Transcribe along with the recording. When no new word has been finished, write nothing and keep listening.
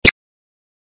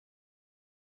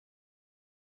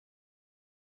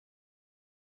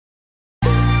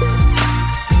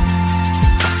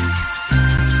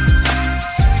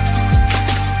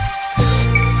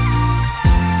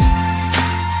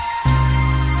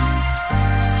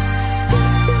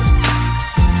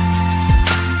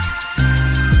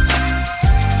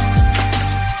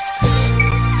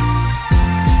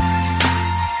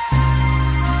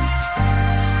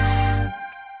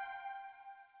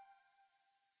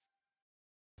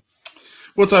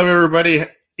What's up, everybody?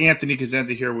 Anthony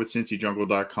Cosenza here with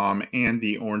CincyJungle.com and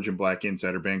the Orange and Black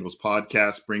Insider Bengals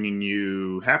podcast, bringing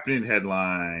you happening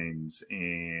headlines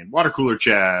and water cooler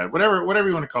chat, whatever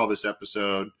you want to call this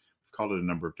episode. I've called it a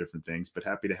number of different things, but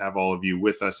happy to have all of you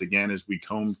with us again as we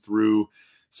comb through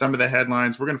some of the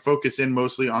headlines. We're going to focus in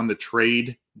mostly on the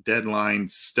trade deadline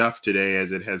stuff today,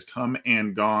 as it has come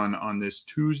and gone on this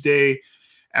Tuesday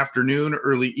afternoon,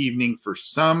 early evening for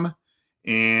some.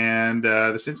 And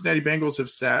the Cincinnati Bengals have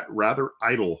sat rather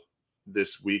idle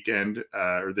this weekend,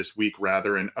 or this week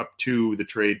rather, and up to the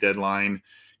trade deadline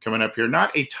coming up here.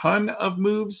 Not a ton of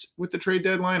moves with the trade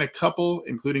deadline, a couple,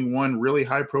 including one really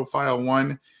high-profile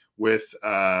one with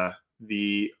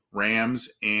the Rams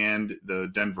and the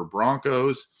Denver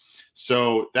Broncos.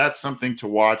 So that's something to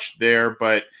watch there.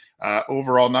 But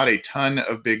overall, not a ton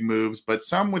of big moves, but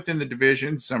some within the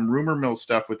division, some rumor mill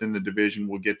stuff within the division.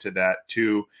 We'll get to that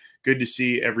too. Good to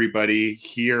see everybody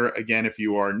here. Again, if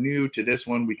you are new to this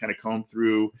one, we kind of comb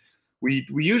through. We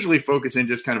usually focus in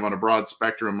just kind of on a broad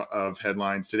spectrum of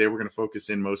headlines. Today, we're going to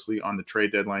focus in mostly on the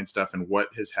trade deadline stuff and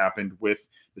what has happened with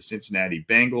the Cincinnati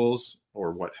Bengals,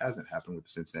 or what hasn't happened with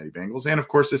the Cincinnati Bengals. And of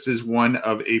course, this is one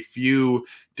of a few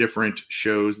different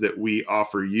shows that we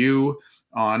offer you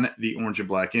on the Orange and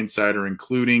Black Insider,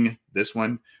 including this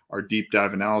one, our deep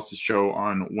dive analysis show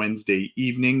on Wednesday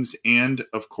evenings, and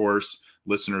of course,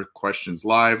 listener questions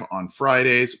live on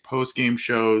Fridays, post-game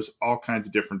shows, all kinds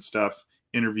of different stuff,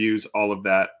 interviews, all of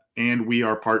that. And we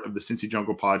are part of the Cincy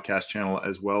Jungle podcast channel,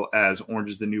 as well as Orange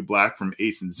is the New Black from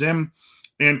Ace and Zim,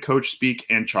 and Coach Speak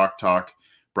and Chalk Talk,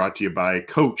 brought to you by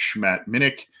Coach Matt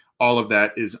Minnick. All of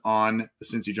that is on the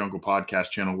Cincy Jungle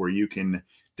podcast channel, where you can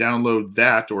download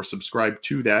that or subscribe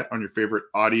to that on your favorite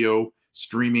audio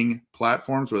streaming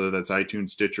platforms, whether that's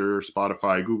iTunes, Stitcher,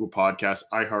 Spotify, Google Podcasts,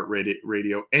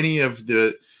 iHeartRadio, any of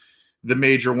the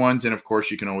major ones. And of course,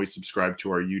 you can always subscribe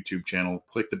to our YouTube channel.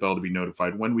 Click the bell to be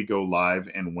notified when we go live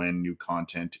and when new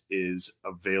content is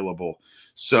available.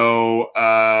 So,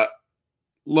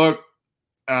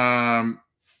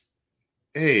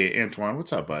 hey, Antoine,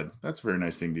 what's up, bud? That's a very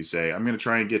nice thing to say. I'm going to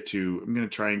try and get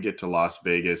to Las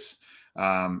Vegas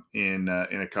in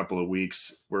a couple of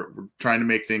weeks. We're trying to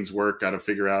make things work, got to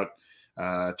figure out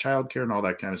childcare and all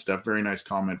that kind of stuff. Very nice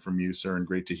comment from you, sir, and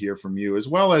great to hear from you, as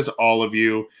well as all of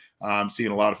you.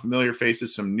 Seeing a lot of familiar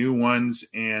faces, some new ones,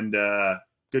 and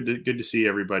good to see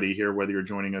everybody here, whether you're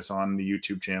joining us on the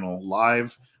YouTube channel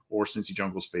live or Cincy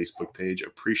Jungle's Facebook page.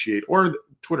 Appreciate, or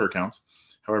Twitter accounts,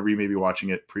 however you may be watching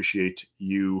it. Appreciate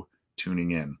you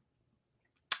tuning in.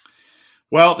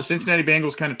 Well, the Cincinnati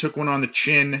Bengals kind of took one on the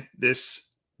chin this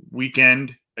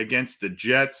weekend against the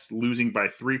Jets, losing by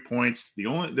 3 points.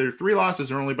 Their three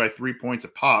losses are only by 3 points a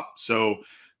pop, so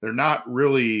they're not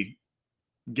really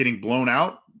getting blown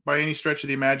out by any stretch of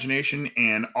the imagination.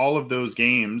 And all of those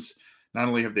games, not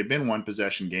only have they been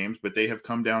one-possession games, but they have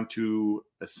come down to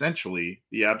essentially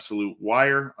the absolute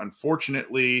wire.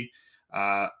 Unfortunately,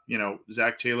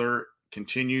 Zach Taylor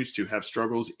continues to have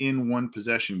struggles in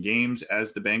one-possession games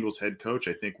as the Bengals head coach.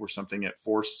 I think we're something at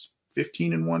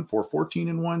 4-15-1,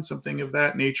 4-14-1, something of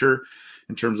that nature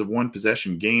in terms of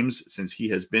one-possession games since he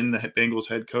has been the Bengals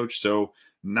head coach. So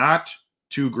not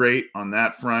too great on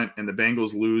that front. And the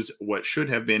Bengals lose what should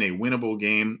have been a winnable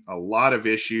game. A lot of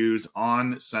issues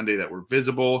on Sunday that were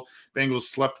visible.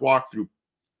 Bengals sleptwalk through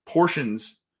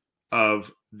portions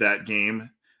of that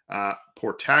game.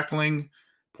 Poor tackling,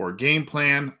 poor game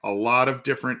plan, a lot of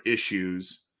different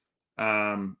issues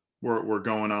were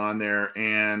going on there.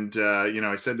 And,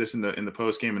 I said this in the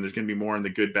post game, and there's going to be more in the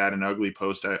good, bad, and ugly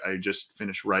post I just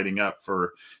finished writing up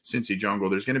for Cincy Jungle.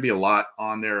 There's going to be a lot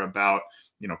on there about,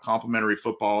 complimentary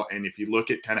football. And if you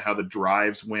look at kind of how the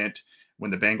drives went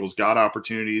when the Bengals got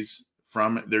opportunities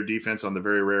from their defense, on the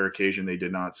very rare occasion they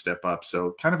did not step up.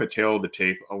 So kind of a tale of the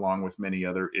tape, along with many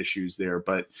other issues there.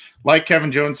 But like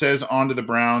Kevin Jones says, on to the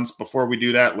Browns. Before we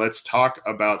do that, let's talk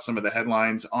about some of the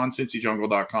headlines on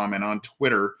CincyJungle.com and on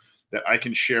Twitter that I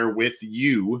can share with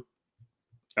you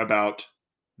about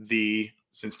the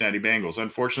Cincinnati Bengals.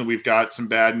 Unfortunately, we've got some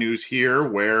bad news here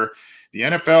where the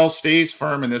NFL stays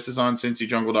firm, and this is on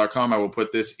CincyJungle.com. I will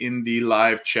put this in the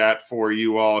live chat for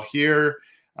you all here.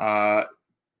 The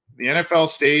NFL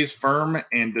stays firm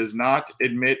and does not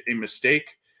admit a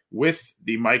mistake with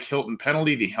the Mike Hilton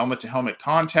penalty, the helmet-to-helmet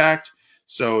contact.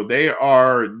 So they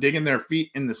are digging their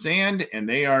feet in the sand, and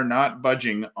they are not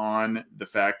budging on the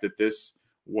fact that this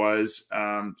was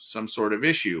some sort of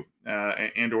issue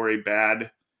and or a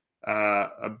bad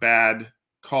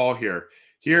call here.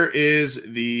 Here is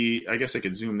I guess I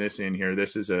could zoom this in here.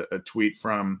 This is a tweet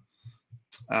from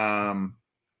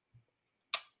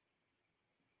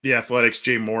The Athletics,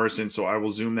 Jay Morrison. So I will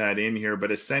zoom that in here.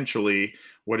 But essentially,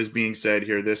 what is being said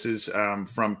here, this is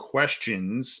from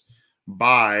questions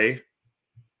by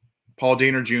Paul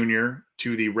Dehner Jr.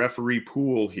 to the referee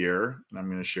pool here. And I'm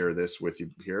going to share this with you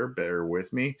here. Bear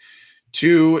with me.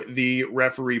 To the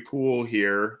referee pool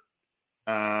here,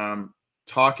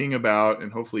 talking about,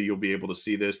 and hopefully you'll be able to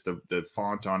see this. The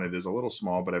font on it is a little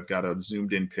small, but I've got a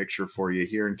zoomed in picture for you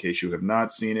here in case you have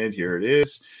not seen it. Here it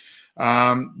is.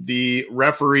 The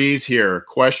referees here.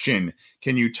 Question: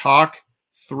 can you talk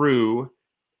through?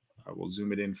 I will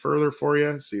zoom it in further for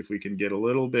you. See if we can get a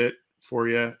little bit for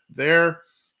you there.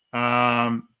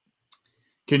 Can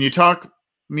you talk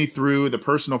me through the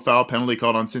personal foul penalty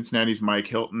called on Cincinnati's Mike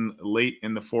Hilton late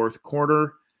in the fourth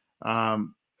quarter,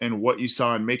 and what you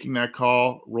saw in making that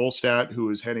call? Rolstat, who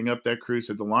was heading up that crew,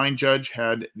 said the line judge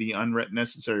had the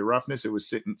unnecessary roughness. It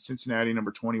was Cincinnati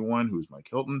number 21, who was Mike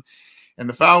Hilton. And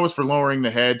the foul was for lowering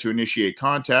the head to initiate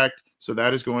contact. So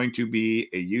that is going to be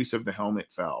a use of the helmet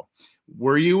foul.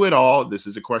 Were you at all, this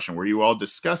is a question, were you all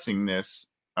discussing this?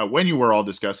 When you were all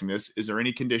discussing this, is there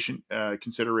any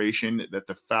consideration that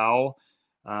the foul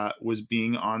was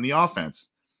being on the offense?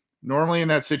 Normally in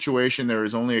that situation, there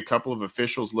is only a couple of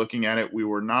officials looking at it. We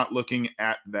were not looking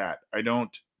at that. I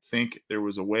don't think there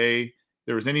was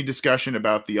any discussion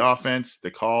about the offense.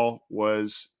 The call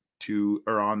was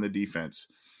on the defense.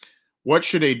 What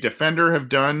should a defender have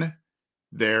done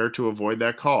there to avoid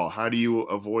that call? How do you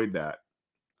avoid that?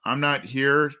 I'm not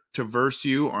here to verse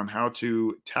you on how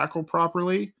to tackle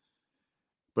properly,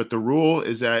 but the rule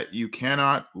is that you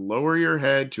cannot lower your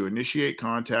head to initiate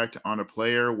contact on a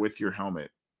player with your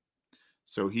helmet.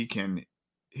 So he can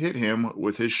hit him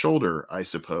with his shoulder, I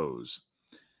suppose.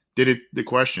 Did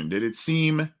it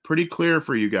seem pretty clear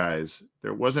for you guys?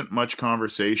 There wasn't much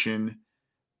conversation.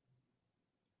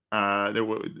 There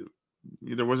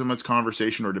wasn't much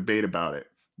conversation or debate about it.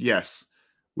 Yes,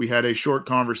 we had a short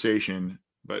conversation,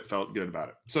 but felt good about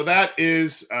it. So that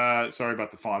is, sorry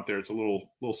about the font there. It's a little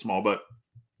small, but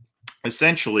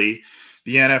essentially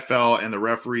the NFL and the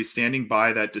referees standing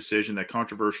by that decision, that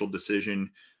controversial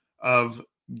decision of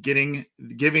giving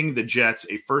the Jets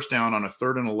a first down on a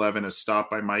 3rd and 11, a stop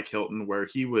by Mike Hilton, where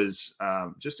he was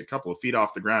just a couple of feet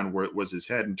off the ground where it was his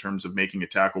head in terms of making a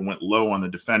tackle, went low on the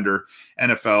defender.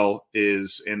 NFL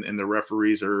is, and the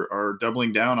referees are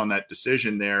doubling down on that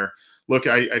decision there. Look,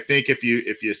 I think if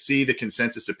you see the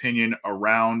consensus opinion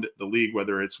around the league,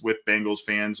 whether it's with Bengals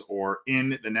fans or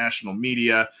in the national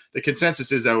media, the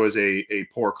consensus is that was a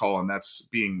poor call, and that's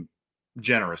being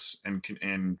generous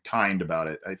and kind about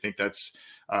it. I think that's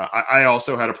I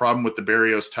also had a problem with the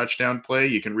Berrios touchdown play.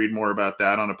 You can read more about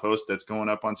that on a post that's going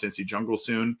up on Cincy Jungle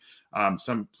soon.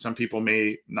 Some people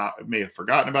may have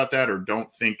forgotten about that or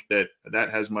don't think that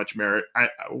has much merit.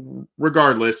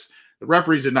 Regardless, the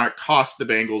referees did not cost the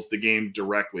Bengals the game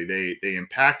directly. They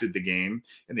impacted the game,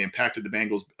 and they impacted the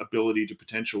Bengals' ability to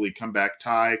potentially come back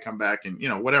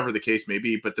and whatever the case may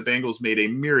be. But the Bengals made a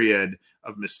myriad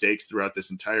of mistakes throughout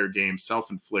this entire game,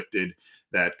 self-inflicted,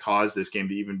 that caused this game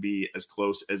to even be as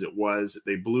close as it was.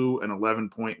 They blew an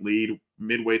 11-point lead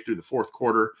midway through the fourth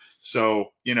quarter.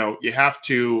 So, you have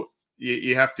to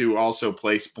also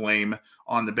place blame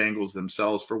on the Bengals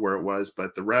themselves for where it was.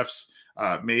 But the refs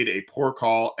made a poor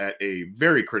call at a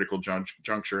very critical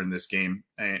juncture in this game.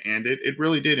 And it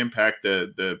really did impact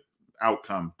the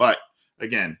outcome. But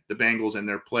again, the Bengals and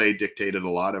their play dictated a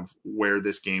lot of where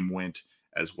this game went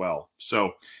as well.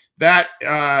 So that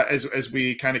as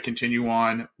we kind of continue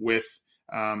on with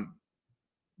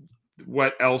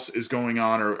what else is going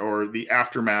on or the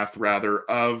aftermath rather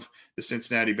of the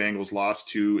Cincinnati Bengals loss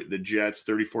to the Jets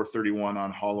 34-31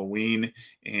 on Halloween.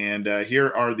 And here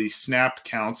are the snap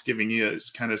counts, giving you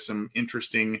kind of some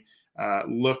interesting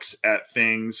looks at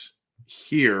things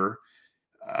here.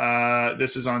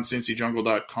 This is on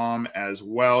cincyjungle.com as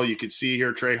well. You can see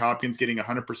here Trey Hopkins getting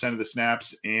 100% of the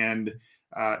snaps, and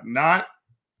not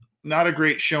a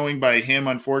great showing by him,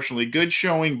 unfortunately. Good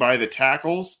showing by the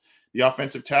tackles. The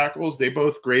offensive tackles, they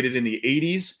both graded in the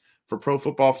 80s for Pro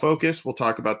Football Focus. We'll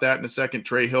talk about that in a second.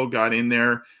 Trey Hill got in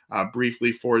there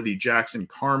briefly for the Jackson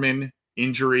Carman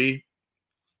injury.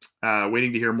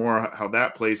 Waiting to hear more how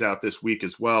that plays out this week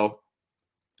as well.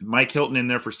 Mike Hilton in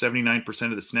there for 79%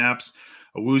 of the snaps.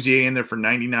 Awuzie in there for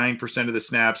 99% of the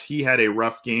snaps. He had a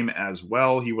rough game as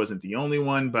well. He wasn't the only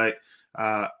one, but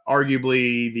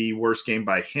arguably the worst game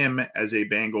by him as a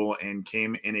Bengal, and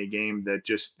came in a game that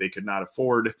just they could not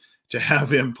afford to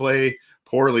have him play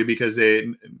poorly because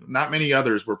not many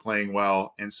others were playing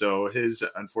well. And so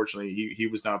unfortunately, he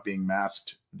was not being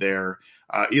masked there.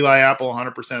 Eli Apple,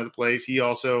 100% of the plays. He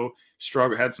also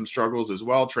had some struggles as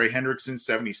well. Trey Hendrickson,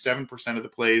 77% of the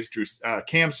plays.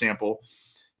 Cam Sample,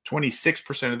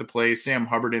 26% of the plays. Sam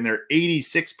Hubbard in there,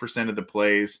 86% of the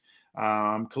plays.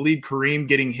 Khalid Kareem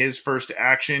getting his first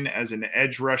action as an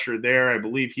edge rusher there. I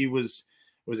believe he was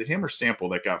it him or Sample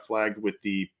that got flagged with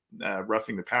the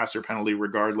roughing the passer penalty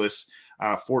regardless.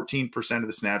 14% of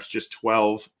the snaps, just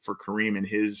 12 for Kareem in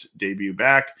his debut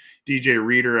back. DJ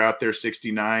Reader out there,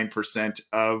 69%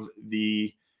 of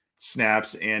the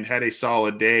snaps and had a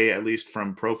solid day, at least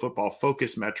from Pro Football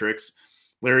Focus metrics.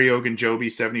 Larry Ogunjobi,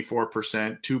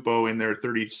 74%. Tupou in there,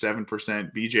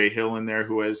 37%. BJ Hill in there,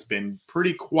 who has been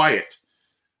pretty quiet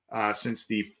since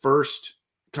the first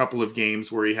couple of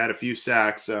games where he had a few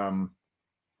sacks.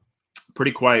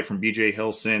 Pretty quiet from BJ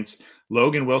Hill since.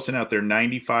 Logan Wilson out there,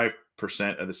 95%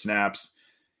 of the snaps.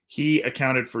 He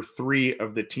accounted for 3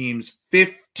 of the team's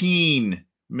 15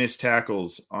 missed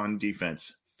tackles on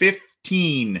defense.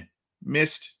 15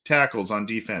 missed tackles on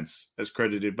defense, as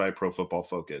credited by Pro Football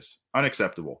Focus.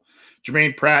 Unacceptable.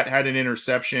 Jermaine Pratt had an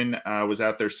interception, was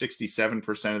out there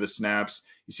 67% of the snaps.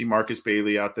 You see Marcus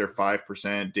Bailey out there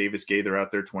 5%. Davis Gaither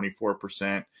out there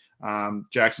 24%.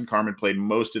 Jackson Carman played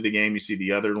most of the game. You see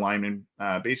the other linemen,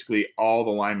 basically all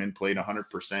the linemen played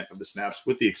 100% of the snaps,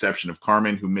 with the exception of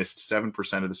Carman, who missed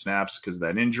 7% of the snaps because of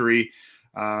that injury.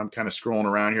 Kind of scrolling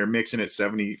around here. Mixon at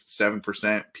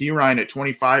 77%. P. Ryan at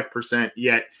 25%,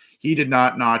 yet he did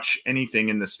not notch anything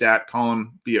in the stat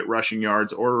column, be it rushing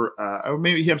yards or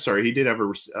maybe, I'm sorry, he did have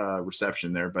a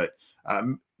reception there, but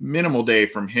minimal day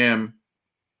from him.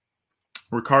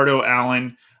 Ricardo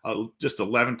Allen, just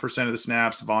 11% of the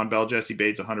snaps. Von Bell, Jesse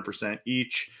Bates, 100%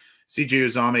 each. CJ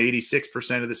Uzama,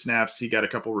 86% of the snaps. He got a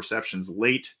couple receptions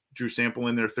late. Drew Sample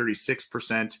in there,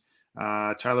 36%.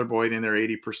 Tyler Boyd in there,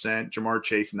 80%. Jamar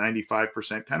Chase,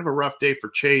 95%. Kind of a rough day for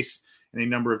Chase in a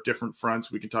number of different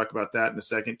fronts. We can talk about that in a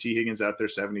second. T. Higgins out there,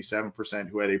 77%,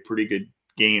 who had a pretty good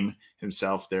game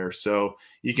himself there. So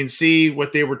you can see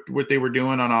what they were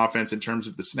doing on offense in terms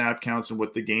of the snap counts and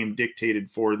what the game dictated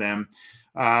for them.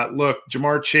 Look,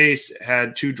 Jamar Chase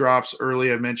had 2 drops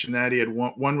early. I mentioned that. He had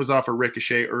one was off a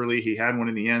ricochet early. He had one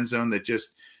in the end zone that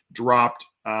just dropped.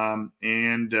 He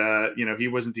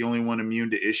wasn't the only one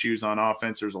immune to issues on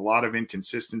offense. There's a lot of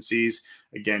inconsistencies.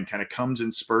 Again, kind of comes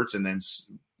in spurts and then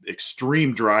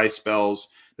extreme dry spells.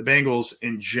 The Bengals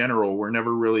in general were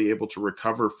never really able to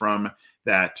recover from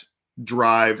that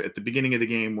drive at the beginning of the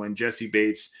game when Jesse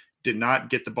Bates did not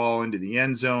get the ball into the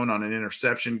end zone on an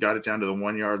interception, got it down to the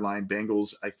 1-yard line.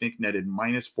 Bengals, I think, netted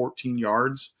minus 14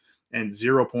 yards and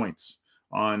 0 points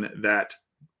on that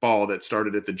ball that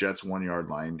started at the Jets' 1-yard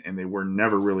line, and they were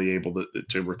never really able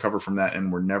to recover from that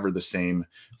and were never the same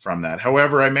from that.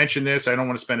 However, I mentioned this. I don't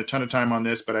want to spend a ton of time on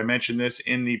this, but I mentioned this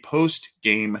in the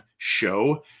post-game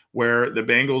show where the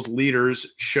Bengals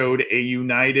leaders showed a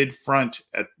united front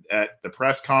at the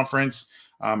press conference.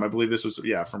 I believe this was,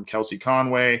 from Kelsey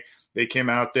Conway. They came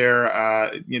out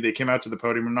there. They came out to the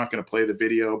podium. I'm not going to play the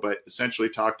video, but essentially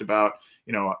talked about,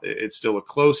 it's still a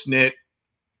close-knit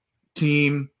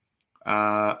team.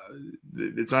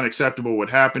 It's unacceptable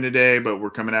what happened today, but we're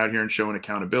coming out here and showing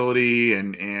accountability.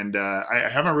 And I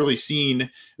haven't really seen,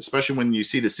 especially when you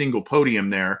see the single podium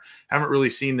there, haven't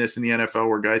really seen this in the NFL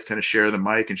where guys kind of share the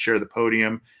mic and share the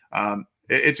podium.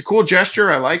 It's a cool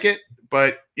gesture. I like it.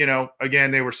 But,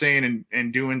 again, they were saying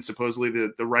and doing supposedly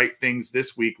the right things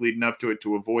this week leading up to it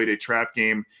to avoid a trap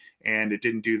game, and it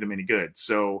didn't do them any good.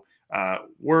 So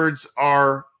words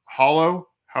are hollow.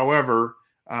 However,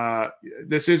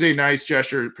 this is a nice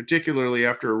gesture, particularly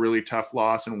after a really tough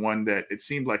loss and one that it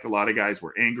seemed like a lot of guys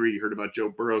were angry. You heard about Joe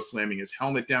Burrow slamming his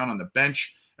helmet down on the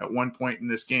bench at one point in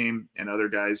this game, and other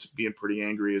guys being pretty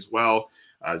angry as well.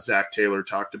 Zach Taylor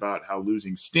talked about how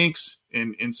losing stinks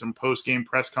in some post-game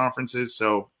press conferences.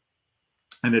 So,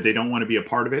 and that they don't want to be a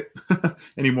part of it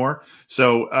anymore.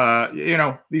 So,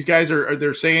 these guys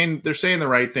they're saying the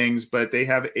right things, but they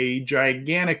have a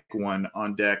gigantic one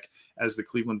on deck as the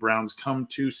Cleveland Browns come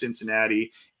to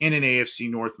Cincinnati in an AFC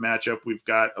North matchup. We've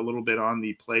got a little bit on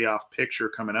the playoff picture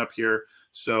coming up here.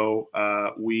 So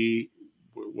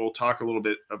we'll talk a little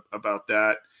bit about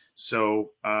that.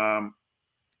 So,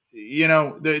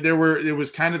 it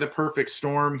was kind of the perfect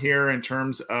storm here in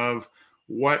terms of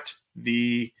what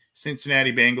the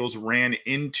Cincinnati Bengals ran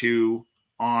into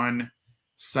on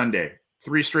Sunday.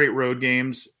 3 straight road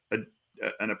games,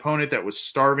 an opponent that was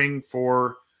starving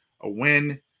for a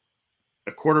win,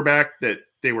 a quarterback that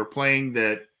they were playing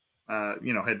that,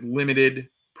 had limited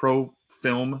pro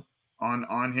film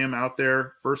on him out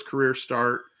there, first career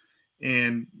start.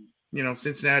 And,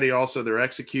 Cincinnati also, their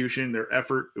execution, their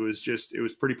effort, it was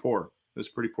pretty poor. It was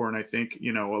pretty poor. And I think,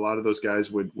 a lot of those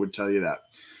guys would tell you that.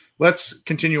 let's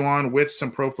continue on with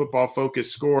some Pro Football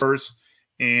Focus scores.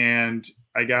 And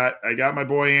I got my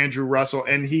boy Andrew Russell,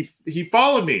 and he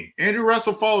followed me. Andrew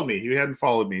Russell followed me. He hadn't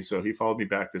followed me, so he followed me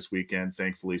back this weekend,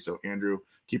 thankfully. So Andrew,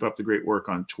 keep up the great work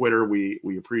on Twitter. We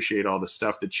appreciate all the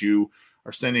stuff that you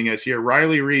are sending us here.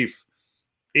 Riley Reef,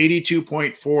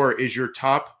 82.4 is your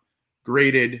top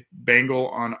graded Bengal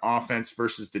on offense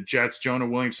versus the Jets. Jonah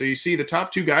Williams. So you see the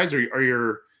top two guys are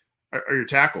your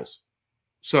tackles.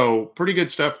 So pretty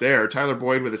good stuff there. Tyler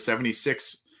Boyd with a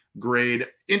 76 grade.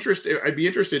 I'd be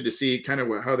interested to see kind of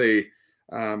how they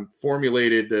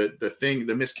formulated the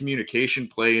miscommunication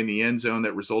play in the end zone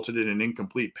that resulted in an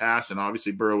incomplete pass. And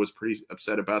obviously Burrow was pretty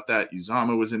upset about that.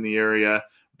 Uzama was in the area.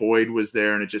 Boyd was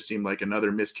there, and it just seemed like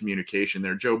another miscommunication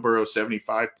there. Joe Burrow,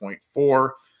 75.4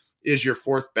 is your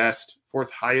fourth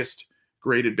highest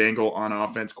graded Bengal on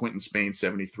offense. Quentin Spain,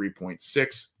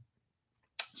 73.6.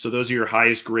 So those are your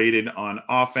highest graded on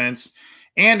offense.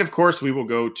 And of course, we will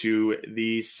go to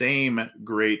the same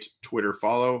great Twitter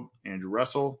follow, Andrew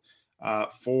Russell,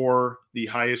 for the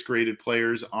highest graded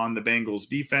players on the Bengals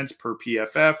defense per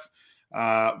PFF.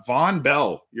 Von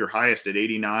Bell, your highest at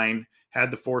 89,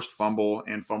 had the forced fumble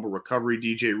and fumble recovery.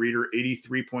 DJ Reader,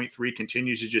 83.3,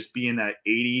 continues to just be in that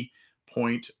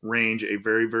 80-point range. A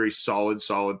very, very solid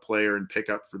player and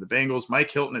pickup for the Bengals.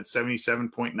 Mike Hilton at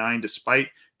 77.9, despite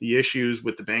the issues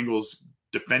with the Bengals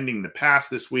defending the pass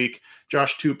this week.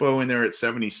 Josh Tupou in there at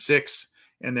 76.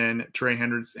 And then Trey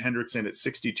Hendrickson at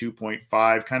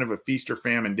 62.5, kind of a feast or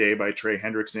famine day by Trey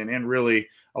Hendrickson, and really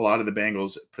a lot of the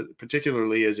Bengals,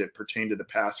 particularly as it pertained to the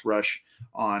pass rush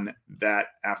on that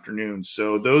afternoon.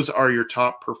 So those are your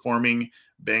top performing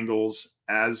Bengals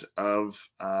as of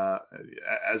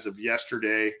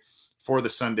yesterday for the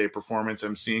Sunday performance.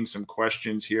 I'm seeing some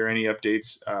questions here. Any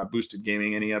updates, Boosted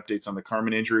Gaming, any updates on the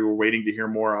Carmen injury? We're waiting to hear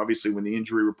more. Obviously, when the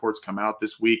injury reports come out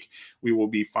this week, we will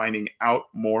be finding out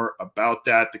more about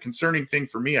that. The concerning thing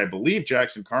for me, I believe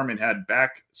Jackson Carmen had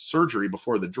back surgery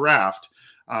before the draft,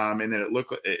 and then it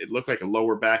looked like a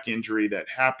lower back injury that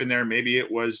happened there. Maybe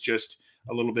it was just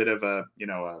a little bit of a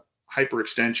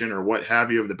hyperextension or what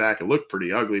have you of the back. It looked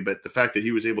pretty ugly, but the fact that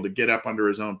he was able to get up under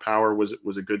his own power was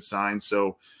a good sign.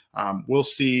 So we'll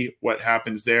see what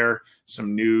happens there.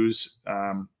 Some news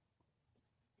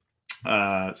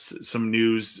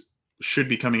should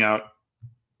be coming out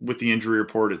with the injury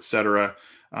report, etc.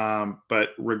 But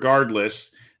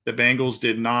regardless, the Bengals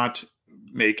did not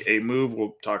make a move.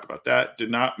 We'll talk about that. Did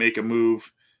not make a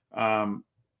move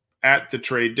at the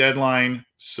trade deadline.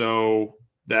 So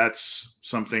that's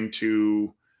something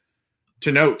to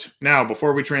note. Now,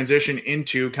 before we transition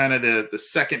into kind of the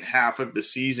second half of the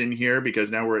season here,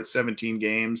 because now we're at 17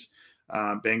 games,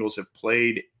 Bengals have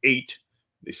played 8.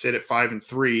 They sit at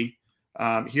 5-3.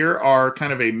 Here are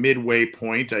kind of a midway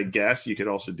point, I guess. You could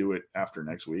also do it after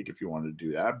next week if you wanted to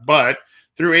do that. But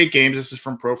through 8 games, this is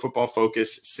from Pro Football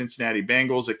Focus, Cincinnati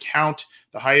Bengals account,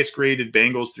 the highest graded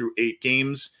Bengals through 8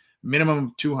 games, minimum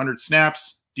of 200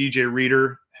 snaps. DJ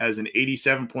Reader has an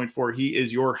 87.4. He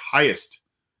is your highest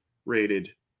rated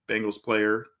Bengals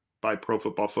player by Pro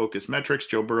Football Focus metrics.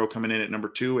 Joe Burrow coming in at number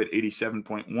 2 at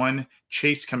 87.1.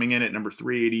 Chase coming in at number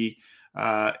 3,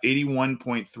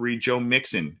 81.3. Joe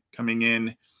Mixon coming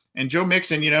in. And Joe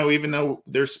Mixon, even though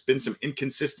there's been some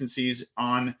inconsistencies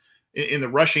in the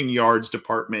rushing yards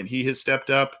department, he has stepped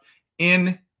up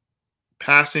in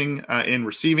passing, in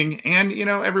receiving, and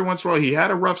every once in a while he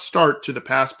had a rough start to the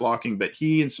pass blocking, but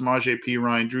he and Samaje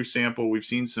Perine, Drew Sample, we've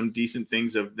seen some decent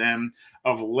things of them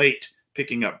of late,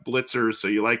 picking up blitzers, so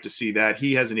you like to see that.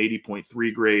 He has an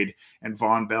 80.3 grade, and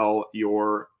Von Bell,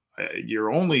 your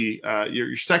only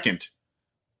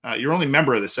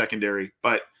member of the secondary,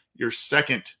 but your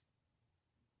second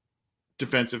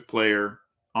defensive player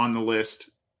on the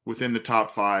list within the top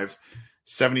 5.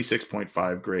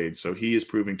 76.5 grade. So he is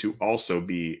proving to also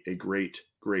be a great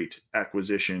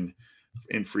acquisition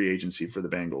in free agency for the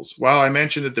Bengals. While I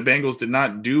mentioned that the Bengals did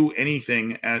not do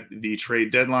anything at the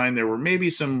trade deadline, there were maybe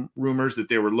some rumors that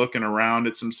they were looking around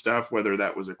at some stuff, whether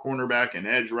that was a cornerback, an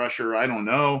edge rusher, I don't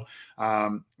know.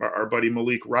 Our buddy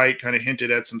Malik Wright kind of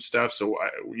hinted at some stuff. So,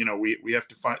 we have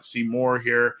to see more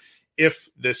here. If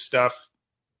this stuff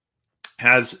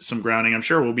has some grounding, I'm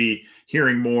sure we'll be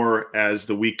hearing more as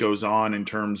the week goes on in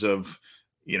terms of,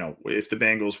 if the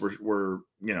Bengals were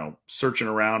searching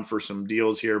around for some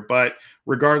deals here. But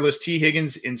regardless, T.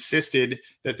 Higgins insisted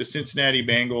that the Cincinnati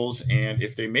Bengals, and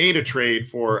if they made a trade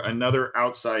for another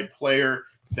outside player,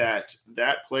 that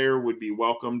player would be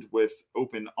welcomed with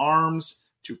open arms,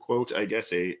 to quote, I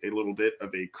guess, a little bit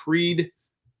of a Creed,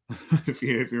 if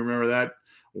you remember that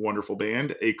wonderful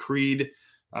band, a Creed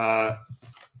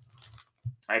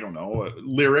I don't know,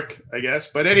 lyric, I guess.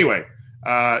 But anyway,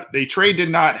 the trade did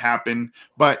not happen.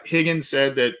 But Higgins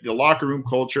said that the locker room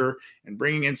culture and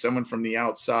bringing in someone from the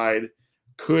outside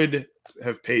could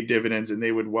have paid dividends, and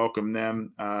they would welcome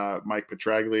them. Mike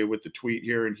Petraglia with the tweet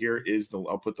here, and here is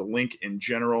I'll put the link in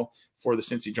general for the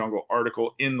Cincy Jungle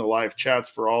article in the live chats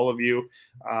for all of you.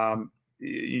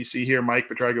 You see here, Mike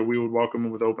Petraglia, we would welcome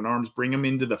him with open arms, bring him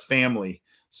into the family.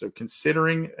 So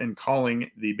considering and calling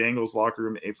the Bengals locker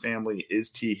room a family is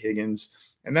T. Higgins.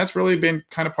 And that's really been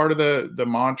kind of part of the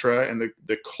mantra and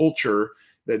the culture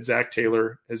that Zach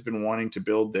Taylor has been wanting to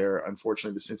build there.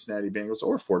 Unfortunately, the Cincinnati Bengals,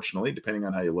 or fortunately, depending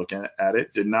on how you look at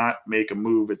it, did not make a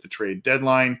move at the trade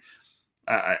deadline.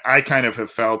 I kind of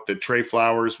have felt that Trey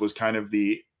Flowers was kind of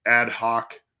the ad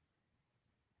hoc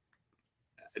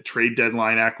trade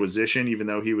deadline acquisition, even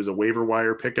though he was a waiver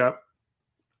wire pickup.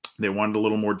 They wanted a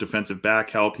little more defensive back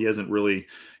help. He hasn't really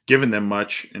given them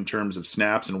much in terms of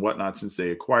snaps and whatnot since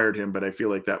they acquired him, but I feel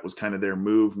like that was kind of their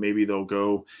move. Maybe they'll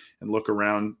go and look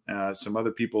around. Some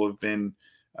other people have been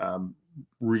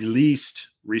released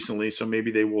recently, so maybe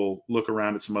they will look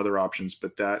around at some other options,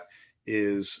 but that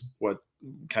is what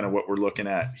we're looking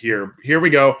at here. Here we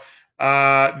go.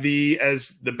 As the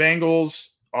Bengals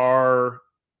are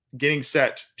getting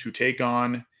set to take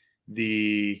on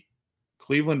the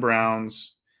Cleveland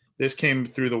Browns. This came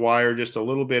through the wire just a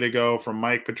little bit ago from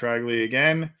Mike Petraglia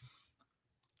again.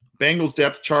 Bengals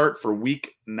depth chart for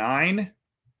week 9,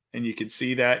 and you can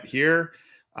see that here.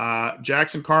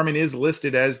 Jackson Carman is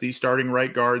listed as the starting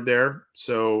right guard there.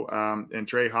 So, and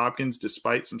Trey Hopkins,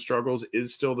 despite some struggles,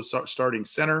 is still the starting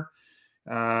center.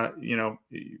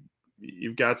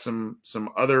 You've got some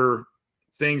other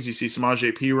things. You see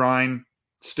Samaje Perine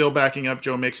still backing up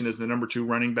Joe Mixon as the number 2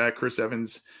 running back. Chris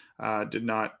Evans did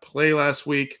not play last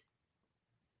week.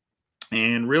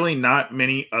 And really not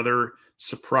many other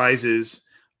surprises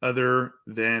other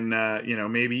than,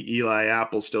 maybe Eli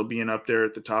Apple still being up there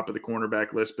at the top of the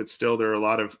cornerback list, but still there are a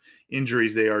lot of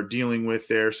injuries they are dealing with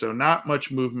there. So not much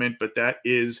movement, but that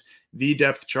is the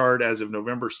depth chart as of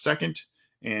November 2nd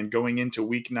and going into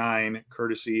week 9,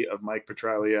 courtesy of Mike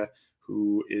Petraglia,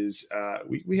 who is,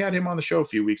 we had him on the show a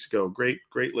few weeks ago.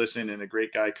 Great listen and a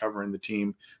great guy covering the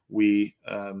team. We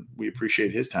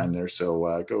appreciate his time there.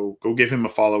 So go give him a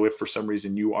follow if for some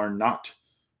reason you are not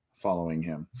following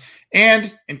him.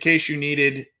 And in case you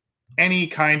needed any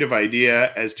kind of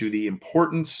idea as to the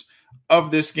importance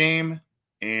of this game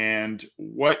and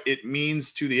what it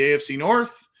means to the AFC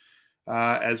North,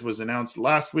 as was announced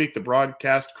last week, the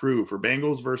broadcast crew for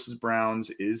Bengals versus Browns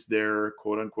is their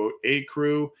quote-unquote A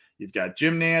crew. You've got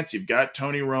Jim Nantz, you've got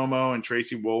Tony Romo and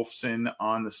Tracy Wolfson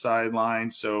on the sideline.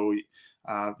 So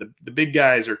the big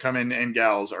guys are coming and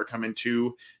gals are coming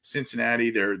to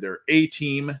Cincinnati. Their A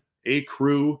team, A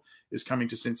crew is coming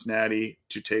to Cincinnati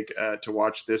to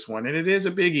watch this one. And it is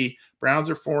a biggie. Browns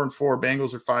are 4-4,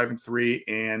 Bengals are 5-3,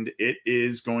 and it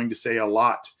is going to say a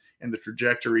lot and the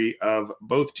trajectory of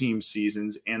both teams'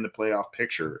 seasons and the playoff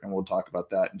picture. And we'll talk about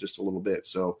that in just a little bit.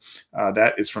 So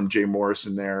that is from Jay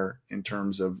Morrison there in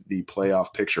terms of the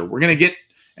playoff picture. We're going to get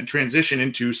and transition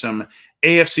into some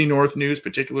AFC North news,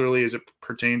 particularly as it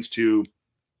pertains to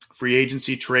free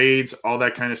agency trades, all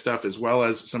that kind of stuff, as well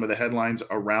as some of the headlines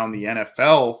around the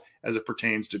NFL as it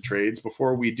pertains to trades.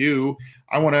 Before we do,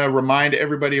 I want to remind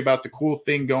everybody about the cool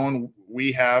thing going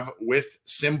we have with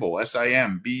Simbull,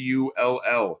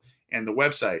 SIMBULL, and the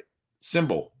website,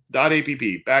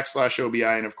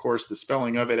 simbull.app/OBI, and of course, the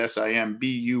spelling of it,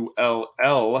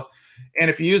 SIMBULL.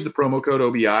 And if you use the promo code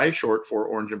OBI, short for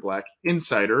Orange and Black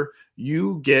Insider,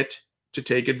 you get to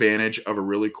take advantage of a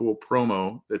really cool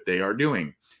promo that they are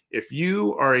doing. If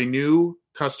you are a new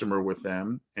customer with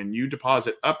them and you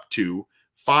deposit up to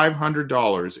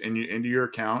 $500 into your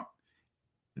account,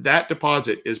 that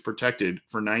deposit is protected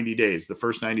for 90 days, the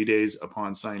first 90 days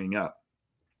upon signing up.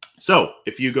 So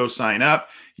if you go sign up,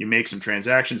 you make some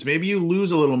transactions, maybe you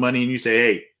lose a little money and you say,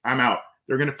 hey, I'm out.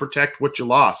 They're going to protect what you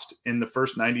lost in the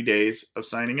first 90 days of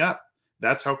signing up.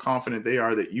 That's how confident they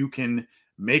are that you can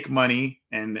make money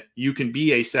and you can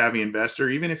be a savvy investor.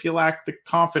 Even if you lack the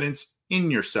confidence in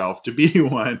yourself to be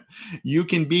one, you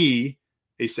can be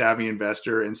a savvy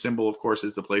investor. And Simbull, of course,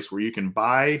 is the place where you can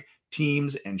buy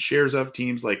teams and shares of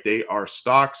teams like they are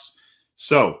stocks.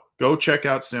 So go check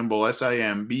out Simbull,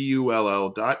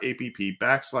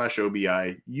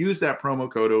 SIMBULL.app/OBI. Use that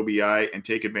promo code OBI and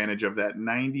take advantage of that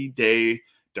 90-day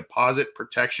deposit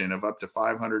protection of up to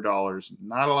 $500.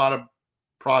 Not a lot of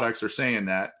products are saying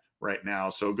that right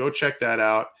now. So go check that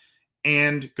out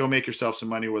and go make yourself some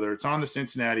money, whether it's on the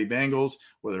Cincinnati Bengals,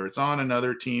 whether it's on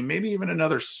another team, maybe even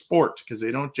another sport, because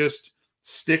they don't just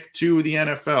stick to the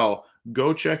NFL.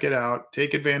 Go check it out.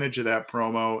 Take advantage of that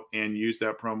promo and use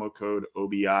that promo code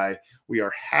OBI. We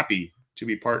are happy to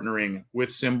be partnering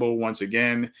with Symbol once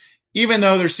again, even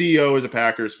though their CEO is a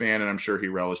Packers fan, and I'm sure he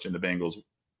relished in the Bengals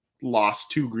lost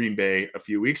to Green Bay a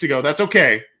few weeks ago. That's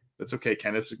okay. That's okay.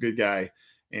 Kenneth's a good guy,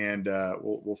 and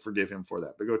we'll forgive him for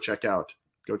that. But go check out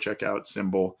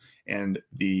Symbol and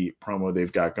the promo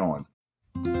they've got going.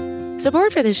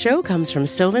 Support for this show comes from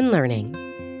Sylvan Learning.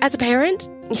 As a parent,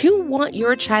 you want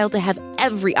your child to have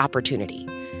every opportunity,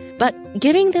 but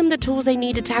giving them the tools they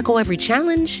need to tackle every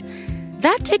challenge,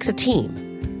 that takes a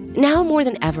team. Now more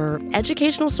than ever,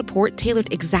 educational support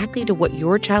tailored exactly to what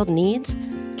your child needs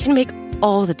can make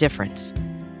all the difference.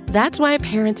 That's why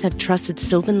parents have trusted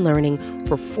Sylvan Learning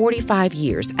for 45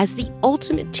 years as the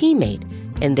ultimate teammate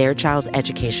in their child's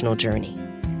educational journey,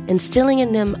 instilling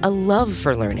in them a love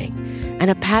for learning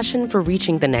and a passion for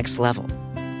reaching the next level.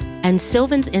 And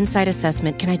Sylvan's Insight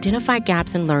Assessment can identify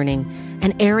gaps in learning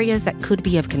and areas that could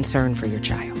be of concern for your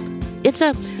child. It's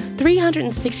a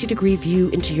 360-degree view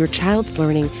into your child's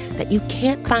learning that you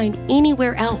can't find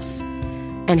anywhere else,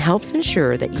 and helps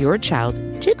ensure that your child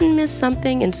didn't miss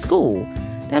something in school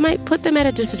that might put them at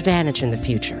a disadvantage in the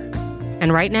future.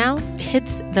 And right now,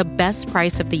 it's the best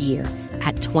price of the year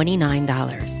at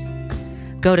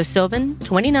 $29. Go to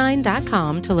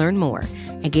sylvan29.com to learn more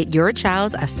and get your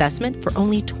child's assessment for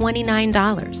only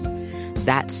 $29.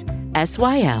 That's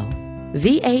SYLVAN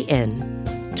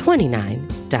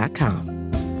 29.com.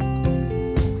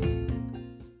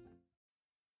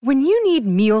 When you need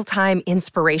mealtime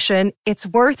inspiration, it's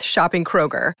worth shopping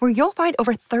Kroger, where you'll find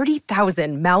over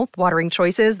 30,000 mouth-watering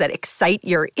choices that excite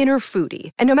your inner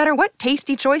foodie. And no matter what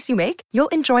tasty choice you make, you'll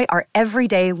enjoy our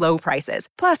everyday low prices,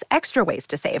 plus extra ways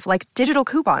to save, like digital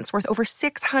coupons worth over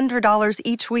 $600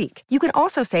 each week. You can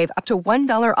also save up to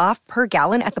 $1 off per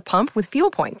gallon at the pump with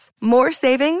fuel points. More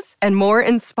savings and more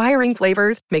inspiring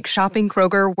flavors make shopping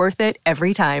Kroger worth it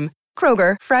every time.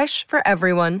 Kroger, fresh for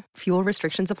everyone. Fuel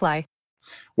restrictions apply.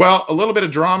 Well, a little bit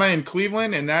of drama in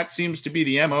Cleveland, and that seems to be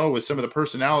the MO with some of the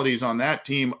personalities on that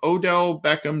team. Odell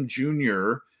Beckham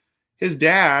Jr., his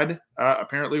dad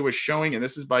apparently was showing, and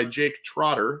this is by Jake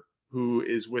Trotter, who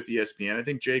is with ESPN. I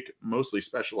think Jake mostly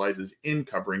specializes in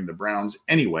covering the Browns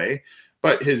anyway,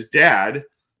 but his dad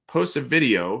posts a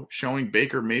video showing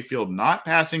Baker Mayfield not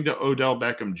passing to Odell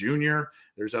Beckham Jr.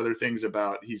 There's other things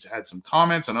about, he's had some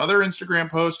comments on other Instagram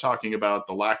posts talking about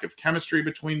the lack of chemistry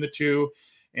between the two.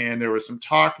 And there was some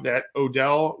talk that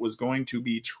Odell was going to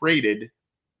be traded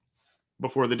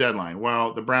before the deadline.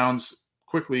 Well, the Browns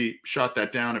quickly shot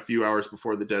that down a few hours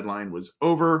before the deadline was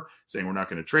over, saying we're not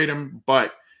going to trade him.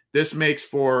 But this makes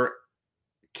for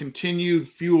continued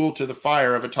fuel to the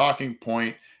fire of a talking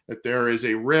point that there is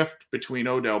a rift between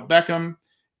Odell Beckham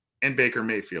and Baker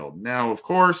Mayfield. Now, of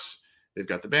course, they've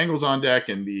got the Bengals on deck,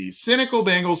 and the cynical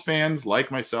Bengals fans like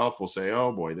myself will say,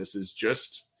 oh boy, this is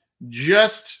just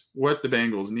what the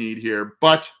Bengals need here.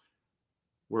 But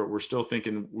we're still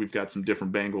thinking we've got some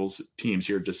different Bengals teams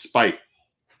here despite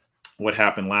what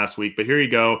happened last week. But here you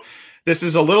go. This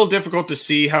is a little difficult to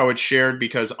see how it's shared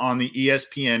because on the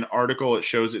ESPN article, it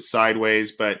shows it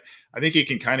sideways, but I think you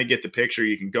can kind of get the picture.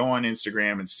 You can go on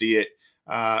Instagram and see it.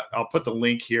 I'll put the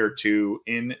link here too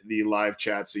in the live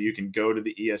chat so you can go to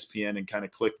the ESPN and kind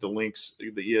of click the links,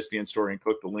 the ESPN story, and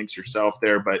click the links yourself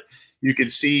there. But you can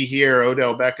see here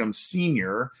Odell Beckham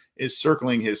Sr. is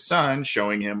circling his son,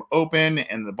 showing him open,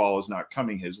 and the ball is not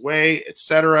coming his way,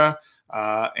 etc.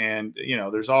 And, you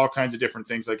know, there's all kinds of different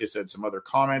things. Like I said, some other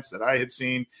comments that I had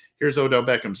seen. Here's Odell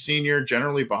Beckham Sr.,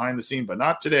 generally behind the scene, but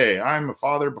not today. I'm a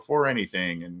father before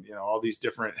anything. And, you know, all these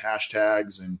different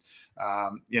hashtags and,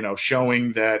 you know,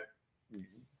 showing that,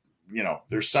 you know,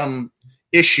 there's some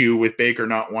issue with Baker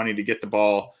not wanting to get the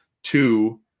ball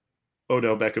to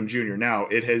Odell Beckham Jr. Now,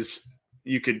 it has,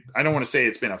 I don't want to say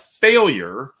it's been a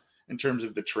failure in terms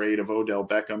of the trade of Odell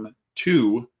Beckham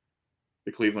to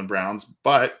the Cleveland Browns,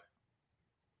 but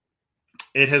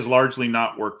it has largely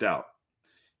not worked out.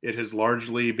 It has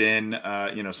largely been,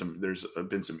 you know, there's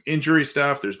been some injury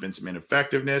stuff. There's been some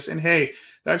ineffectiveness. And hey,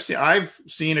 I've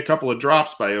seen a couple of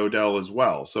drops by Odell as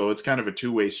well. So it's kind of a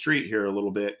two-way street here a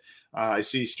little bit. I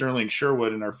see Sterling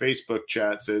Sherwood in our Facebook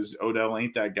chat says Odell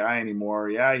ain't that guy anymore.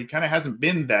 Yeah, he kind of hasn't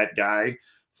been that guy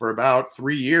for about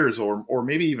 3 years or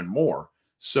maybe even more.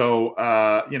 So,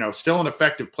 you know, still an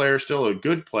effective player, still a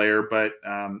good player, but,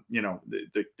 you know,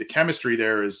 the chemistry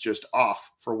there is just off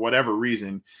for whatever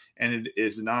reason. And it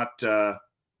is not,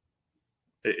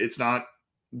 it's not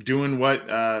doing what,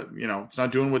 you know, it's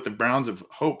not doing what the Browns have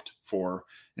hoped for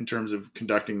in terms of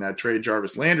conducting that trade.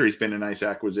 Jarvis Landry's been a nice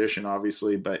acquisition,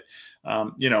 obviously, but,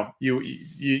 you know,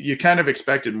 you kind of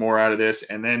expected more out of this.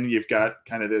 And then you've got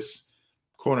kind of this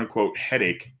quote unquote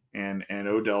headache, and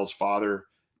Odell's father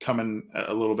coming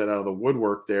a little bit out of the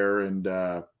woodwork there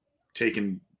and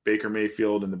taking Baker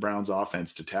Mayfield and the Browns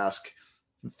offense to task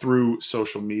through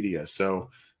social media.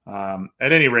 So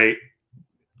at any rate,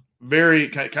 very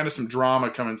kind of some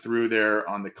drama coming through there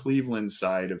on the Cleveland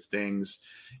side of things.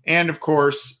 And of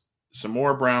course, some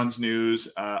more Browns news.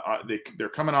 They're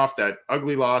coming off that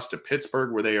ugly loss to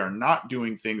Pittsburgh where they are not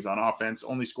doing things on offense,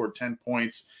 only scored 10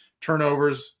 points,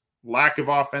 turnovers, lack of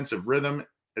offensive rhythm,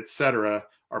 etc.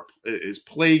 is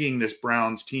plaguing this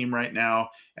Browns team right now.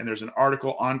 And there's an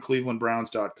article on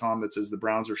clevelandbrowns.com that says the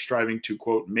Browns are striving to,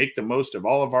 quote, make the most of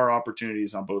all of our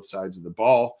opportunities on both sides of the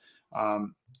ball.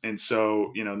 And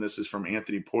so, and this is from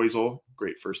Anthony Poisel,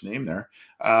 great first name there.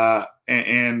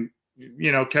 And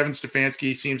Kevin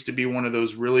Stefanski seems to be one of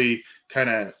those really kind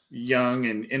of young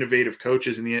and innovative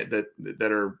coaches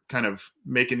that are kind of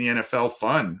making the NFL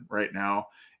fun right now.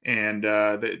 And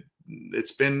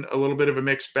it's been a little bit of a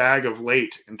mixed bag of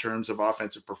late in terms of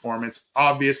offensive performance.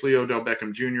 Obviously, Odell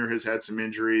Beckham Jr. has had some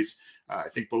injuries. I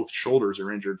think both shoulders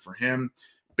are injured for him.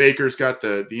 Baker's got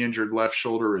the injured left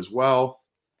shoulder as well.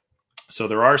 So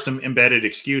there are some embedded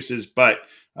excuses, but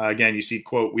again, you see,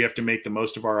 quote, we have to make the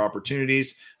most of our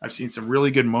opportunities. I've seen some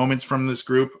really good moments from this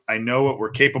group. I know what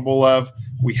we're capable of.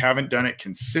 We haven't done it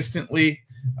consistently,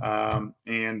 and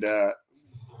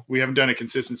we haven't done it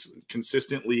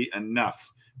consistently enough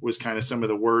was kind of some of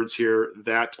the words here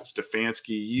that Stefanski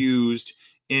used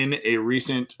in a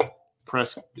recent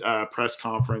press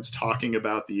conference talking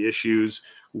about the issues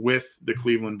with the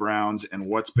Cleveland Browns and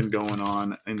what's been going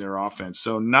on in their offense.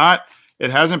 So it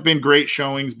hasn't been great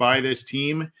showings by this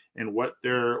team and what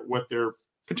they're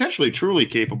potentially truly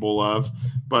capable of,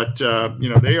 but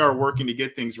they are working to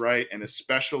get things right, and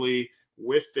especially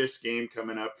with this game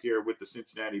coming up here with the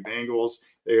Cincinnati Bengals,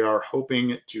 they are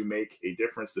hoping to make a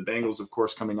difference. The Bengals, of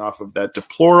course, coming off of that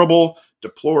deplorable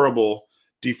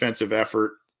defensive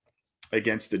effort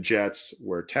against the Jets,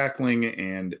 where tackling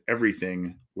and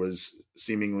everything was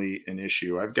seemingly an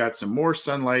issue. I've got some more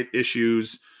sunlight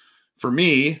issues for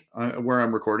me where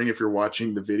I'm recording. If you're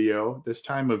watching the video this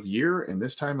time of year and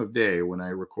this time of day when I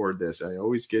record this, I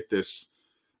always get this,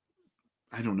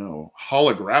 I don't know,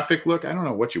 holographic look. I don't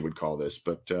know what you would call this,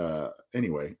 but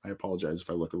anyway, I apologize if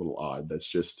I look a little odd. That's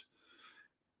just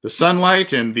the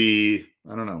sunlight and the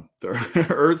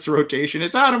Earth's rotation.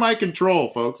 It's out of my control,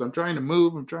 folks. I'm trying to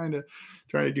move. I'm trying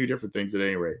to do different things at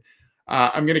any rate.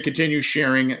 I'm going to continue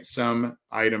sharing some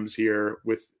items here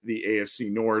with the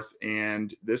AFC North,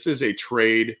 and this is a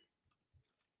trade,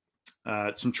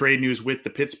 some trade news with the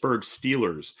Pittsburgh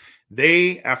Steelers.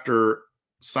 They, after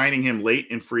signing him late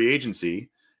in free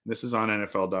agency, this is on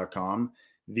NFL.com,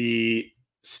 the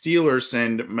Steelers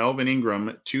send Melvin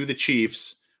Ingram to the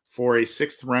Chiefs for a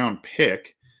 6th-round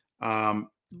pick.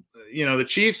 The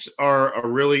Chiefs are a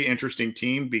really interesting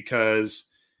team because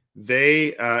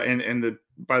they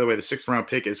by the way, the 6th-round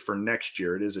pick is for next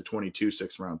year. It is a 22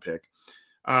 6th-round pick.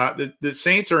 The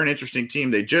Saints are an interesting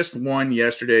team. They just won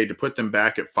yesterday to put them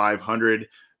back at 500.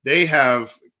 They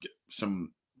have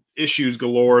some issues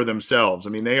galore themselves. I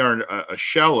mean, they are a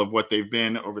shell of what they've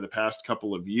been over the past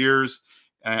couple of years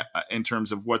in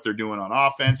terms of what they're doing on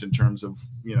offense, in terms of,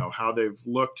 how they've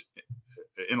looked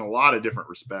in a lot of different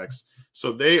respects.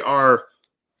 So they are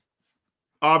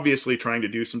obviously trying to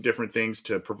do some different things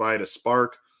to provide a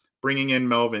spark. Bringing in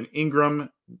Melvin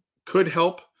Ingram could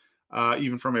help,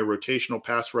 even from a rotational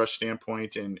pass rush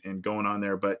standpoint and going on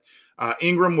there. But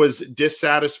Ingram was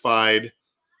dissatisfied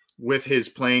with his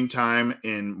playing time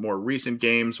in more recent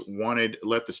games, wanted to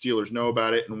let the Steelers know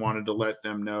about it, and wanted to let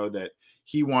them know that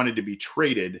he wanted to be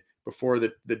traded before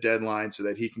the deadline so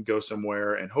that he can go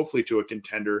somewhere and hopefully to a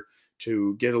contender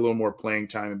to get a little more playing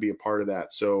time and be a part of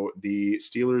that. So the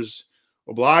Steelers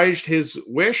obliged his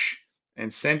wish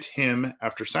and sent him,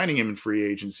 after signing him in free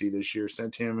agency this year,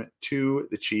 sent him to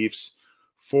the Chiefs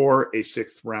for a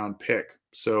 6th-round pick.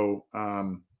 So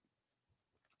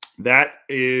that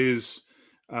is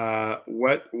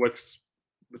what's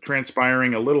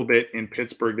transpiring a little bit in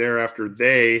Pittsburgh there after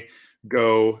they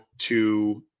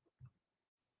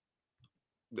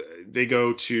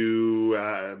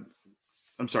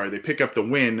pick up the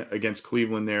win against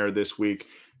Cleveland there this week.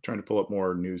 I'm trying to pull up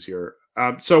more news here.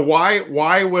 So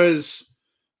why was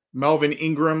Melvin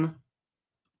Ingram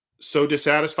so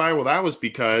dissatisfied? Well, that was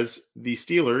because the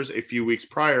Steelers a few weeks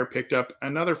prior picked up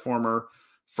another former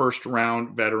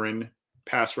 1st-round veteran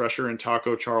pass rusher in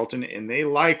Taco Charlton, and they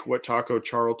like what Taco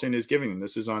Charlton is giving them.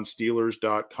 This is on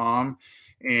Steelers.com,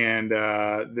 and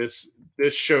this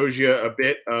shows you a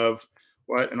bit of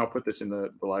what, and I'll put this in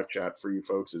the live chat for you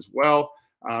folks as well.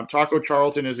 Taco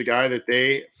Charlton is a guy that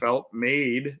they felt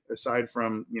made, aside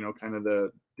from, kind of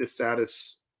the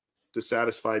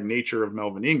dissatisfied nature of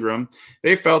Melvin Ingram.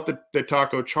 They felt that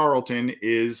Taco Charlton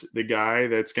is the guy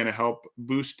that's going to help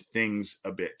boost things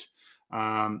a bit.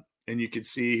 And you can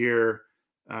see here,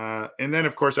 and then,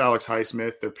 of course, Alex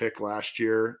Highsmith, their pick last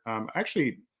year.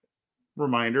 Actually,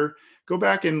 reminder, go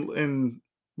back and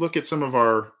look at some of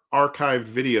our archived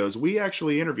videos. We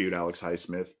actually interviewed Alex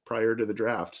Highsmith prior to the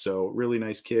draft. So really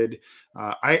nice kid.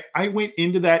 I went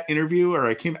into that interview, or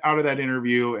I came out of that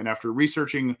interview, and after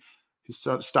researching his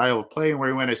style of play and where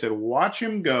he went, I said, watch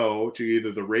him go to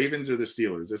either the Ravens or the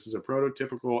Steelers. This is a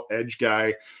prototypical edge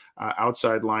guy,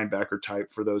 outside linebacker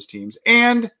type for those teams.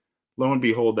 And lo and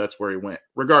behold, that's where he went.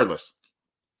 Regardless,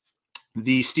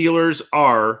 the Steelers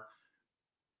are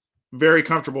very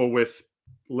comfortable with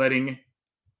letting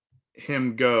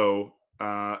him go,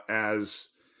 as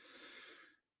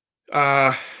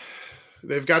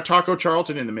they've got Taco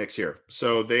Charlton in the mix here.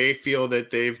 So they feel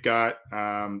that they've got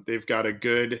a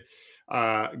good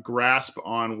grasp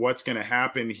on what's going to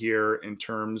happen here in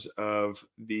terms of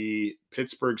the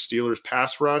Pittsburgh Steelers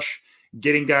pass rush,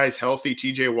 getting guys healthy.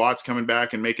 TJ Watt's coming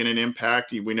back and making an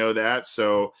impact. We know that.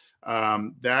 So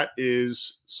that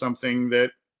is something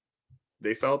that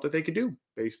they felt that they could do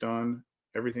based on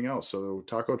everything else. So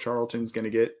Taco Charlton's going to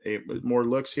get more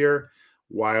looks here,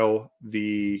 while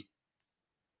the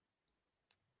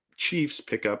Chiefs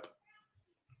pick up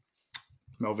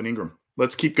Melvin Ingram.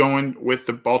 Let's keep going with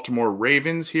the Baltimore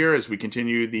Ravens here as we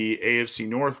continue the AFC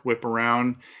North whip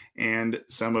around and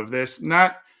some of this.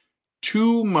 Not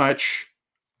too much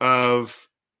of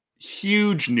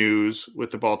huge news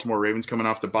with the Baltimore Ravens coming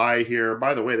off the bye here.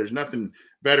 By the way, there's nothing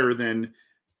better than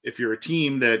if you're a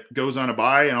team that goes on a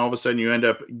bye and all of a sudden you end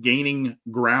up gaining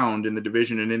ground in the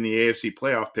division and in the AFC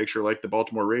playoff picture like the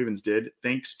Baltimore Ravens did,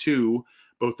 thanks to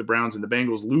both the Browns and the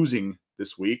Bengals losing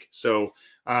this week. So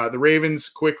the Ravens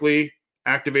quickly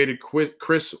activated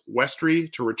Chris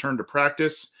Westry to return to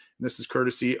practice. And this is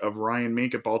courtesy of Ryan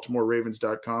Mink at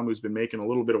BaltimoreRavens.com, who's been making a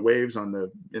little bit of waves in the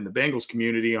Bengals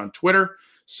community on Twitter.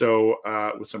 So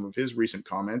with some of his recent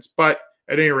comments, but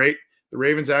at any rate, the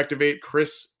Ravens activate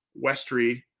Chris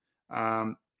Westry,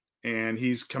 and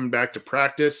he's coming back to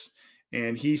practice,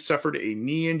 and he suffered a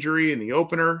knee injury in the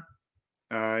opener.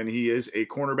 And he is a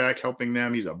cornerback helping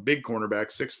them. He's a big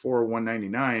cornerback, 6'4",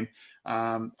 199,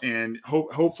 and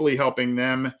hopefully helping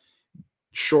them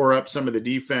shore up some of the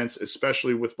defense,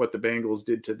 especially with what the Bengals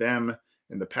did to them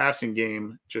in the passing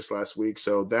game just last week.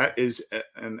 So that is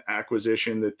an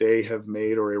acquisition that they have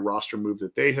made, or a roster move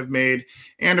that they have made.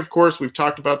 And, of course, we've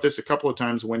talked about this a couple of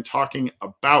times when talking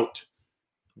about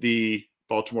the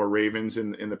Baltimore Ravens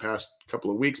in the past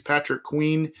couple of weeks. Patrick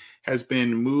Queen has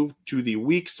been moved to the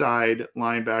weak side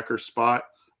linebacker spot.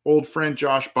 Old friend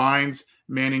Josh Bynes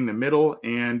manning the middle,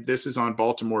 and this is on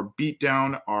Baltimore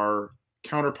Beatdown, our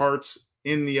counterparts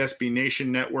in the SB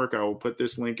Nation network. I will put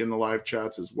this link in the live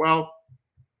chats as well.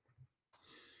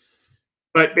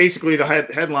 But basically the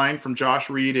headline from Josh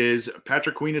Reed is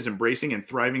Patrick Queen is embracing and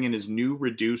thriving in his new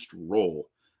reduced role.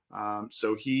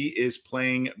 So he is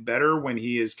playing better when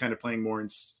he is kind of playing more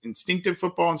instinctive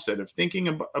football instead of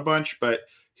thinking a bunch. But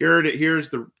here's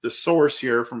the source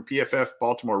here from PFF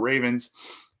Baltimore Ravens.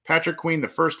 Patrick Queen, the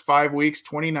first 5 weeks,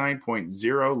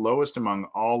 29.0, lowest among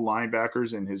all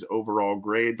linebackers in his overall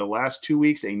grade. The last 2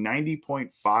 weeks, a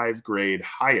 90.5 grade,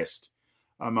 highest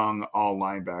among all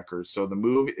linebackers. So the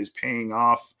move is paying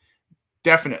off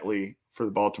definitely for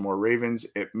the Baltimore Ravens.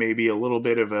 It may be a little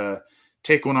bit of a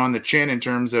take one on the chin in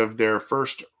terms of their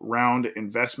first round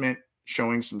investment,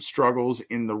 showing some struggles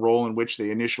in the role in which they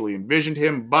initially envisioned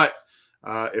him. But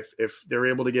if they're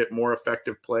able to get more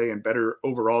effective play and better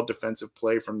overall defensive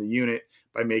play from the unit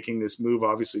by making this move,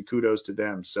 obviously kudos to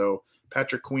them. So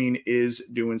Patrick Queen is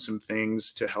doing some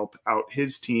things to help out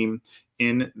his team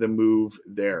in the move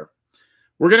there.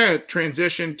 We're going to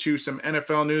transition to some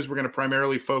NFL news. We're going to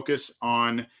primarily focus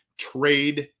on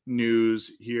trade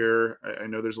news here. I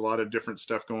know there's a lot of different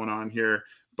stuff going on here,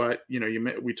 but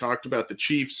we talked about the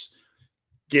Chiefs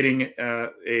getting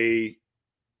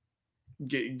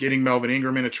getting Melvin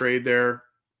Ingram in a trade there,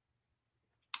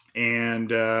 and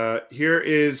here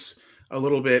is a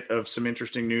little bit of some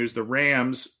interesting news. The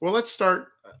Rams. Well, let's start.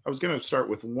 I was going to start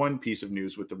with one piece of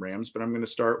news with the Rams, but I'm going to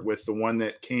start with the one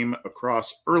that came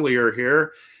across earlier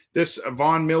here. This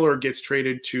Von Miller gets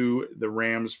traded to the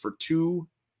Rams for 2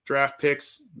 draft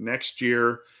picks next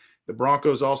year. The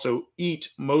Broncos also eat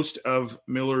most of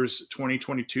Miller's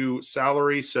 2022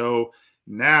 salary. So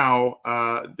now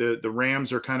the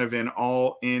Rams are kind of in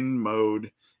all-in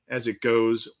mode as it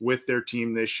goes with their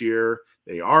team this year.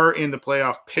 They are in the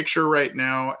playoff picture right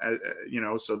now,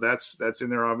 so that's in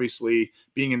there. Obviously,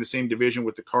 being in the same division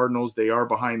with the Cardinals, they are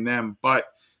behind them. But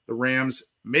the Rams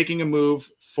making a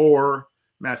move for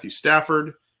Matthew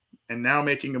Stafford and now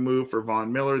making a move for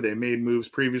Von Miller. They made moves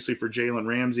previously for Jalen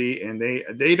Ramsey, and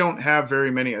they don't have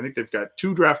very many. I think they've got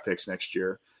 2 draft picks next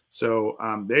year. So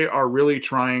they are really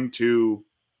trying to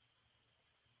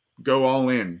go all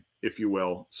in, if you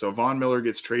will. So Von Miller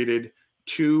gets traded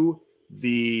to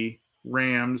the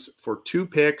Rams for 2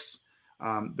 picks.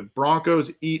 The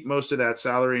Broncos eat most of that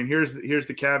salary. And here's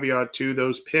the caveat to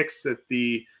those picks that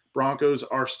the Broncos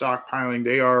are stockpiling.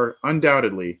 They are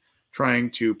undoubtedly trying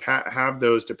to have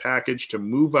those to package to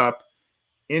move up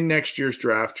in next year's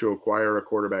draft to acquire a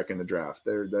quarterback in the draft.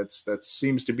 That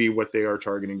seems to be what they are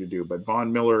targeting to do. But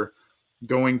Von Miller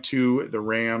going to the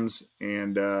Rams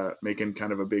and making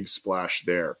kind of a big splash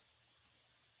there.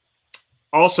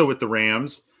 Also with the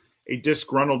Rams, a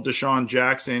disgruntled Deshaun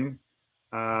Jackson,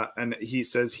 and he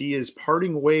says he is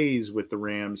parting ways with the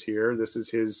Rams here. This is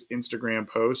his Instagram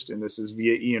post, and this is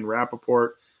via Ian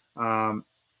Rappaport.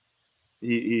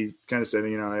 He kind of said,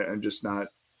 I'm just not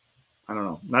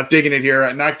digging it here.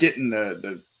 I'm not getting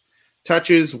the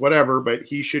touches, whatever, but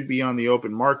he should be on the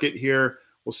open market here.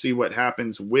 We'll see what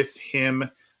happens with him.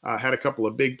 Had a couple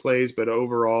of big plays, but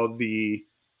overall the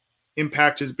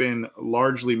impact has been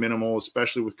largely minimal,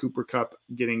 especially with Cooper Kupp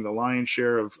getting the lion's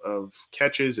share of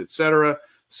catches, etc.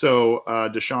 So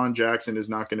Deshaun Jackson is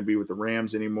not going to be with the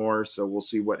Rams anymore. So we'll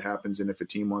see what happens and if a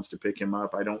team wants to pick him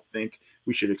up. I don't think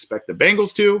we should expect the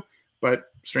Bengals to, but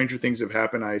stranger things have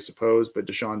happened, I suppose. But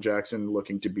Deshaun Jackson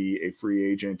looking to be a free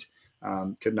agent,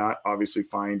 could not obviously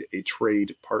find a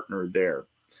trade partner there.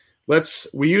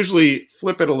 We usually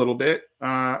flip it a little bit.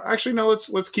 Actually, no,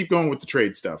 let's keep going with the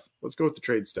trade stuff. Let's go with the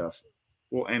trade stuff.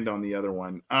 We'll end on the other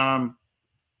one.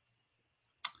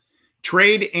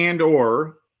 Trade and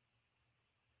or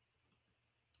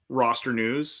roster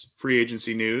news, free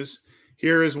agency news.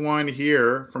 Here is one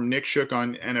here from Nick Shook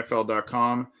on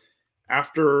NFL.com.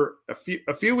 After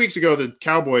a few weeks ago, the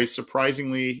Cowboys,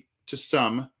 surprisingly to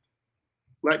some,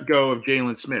 let go of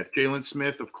Jalen Smith. Jalen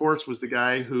Smith, of course, was the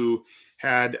guy who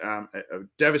had a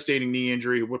devastating knee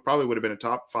injury, probably would have been a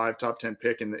top 5, top 10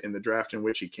 pick in the draft in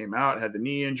which he came out, had the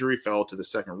knee injury, fell to the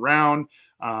second round,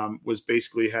 was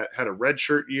basically had a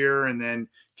redshirt year, and then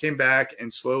came back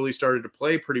and slowly started to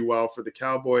play pretty well for the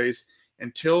Cowboys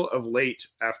until of late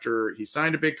after he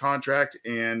signed a big contract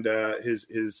and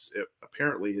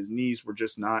apparently his knees were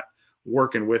just not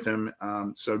working with him.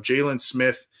 So Jalen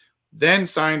Smith then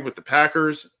signed with the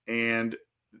Packers, and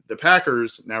the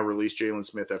Packers now released Jalen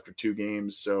Smith after 2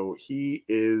 games. So he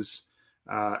is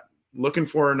looking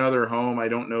for another home. I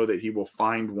don't know that he will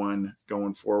find one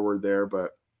going forward there,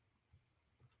 but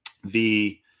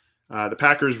the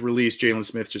Packers released Jalen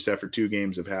Smith just after 2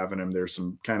 games of having him. There's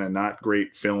some kind of not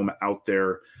great film out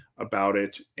there about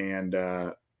it, and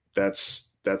that's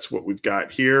what we've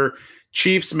got here.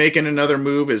 Chiefs making another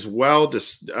move as well.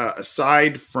 Just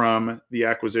aside from the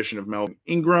acquisition of Melvin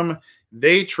Ingram,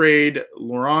 they trade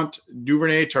Laurent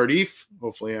Duvernay-Tardif,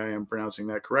 hopefully I am pronouncing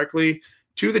that correctly,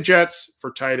 to the Jets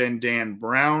for tight end Dan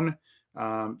Brown.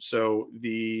 So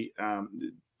the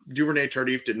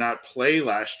Duvernay-Tardif did not play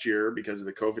last year because of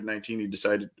the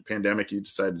COVID-19 pandemic. He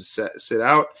decided to sit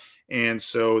out. And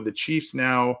so the Chiefs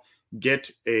now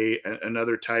get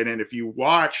another tight end. If you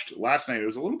watched last night, it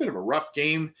was a little bit of a rough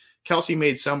game. Kelsey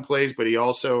made some plays, but he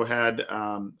also had,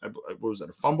 a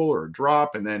fumble or a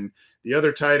drop? And then the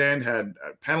other tight end had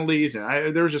penalties,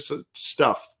 and there was just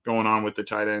stuff going on with the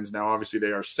tight ends. Now, obviously, they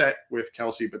are set with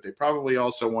Kelsey, but they probably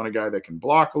also want a guy that can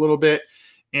block a little bit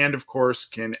and, of course,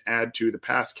 can add to the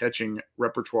pass-catching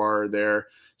repertoire there.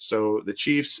 So the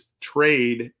Chiefs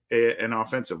trade an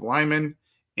offensive lineman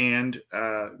and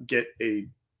get a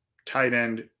tight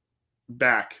end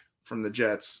back from the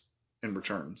Jets in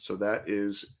return. So that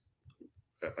is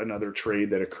another trade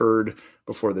that occurred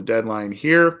before the deadline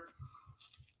here.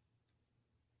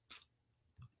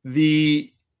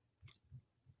 The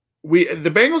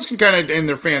Bengals can kind of, and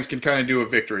their fans can kind of do a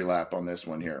victory lap on this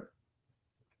one here.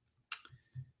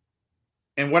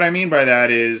 And what I mean by that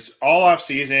is all off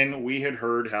season, we had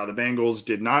heard how the Bengals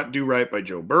did not do right by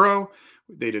Joe Burrow.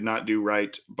 They did not do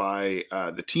right by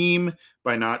the team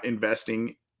by not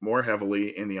investing more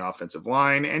heavily in the offensive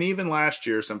line. And even last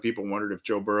year, some people wondered if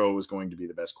Joe Burrow was going to be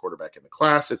the best quarterback in the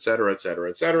class, et cetera, et cetera,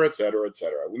 et cetera, et cetera, et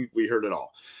cetera. We heard it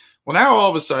all. Well, now all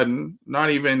of a sudden,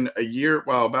 not even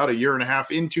about a year and a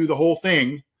half into the whole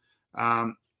thing,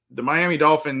 the Miami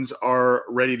Dolphins are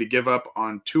ready to give up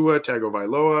on Tua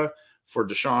Tagovailoa for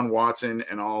Deshaun Watson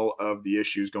and all of the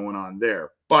issues going on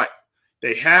there. But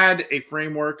they had a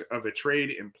framework of a trade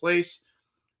in place.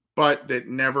 but that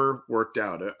never worked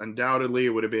out. Undoubtedly, it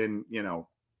would have been,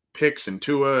 picks and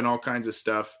Tua and all kinds of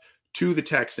stuff to the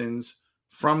Texans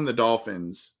from the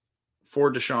Dolphins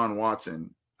for Deshaun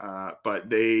Watson. But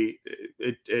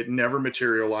it never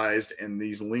materialized, and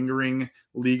these lingering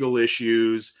legal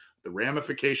issues, the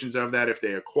ramifications of that, if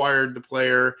they acquired the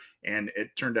player and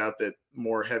it turned out that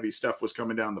more heavy stuff was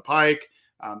coming down the pike,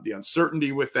 the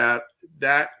uncertainty with that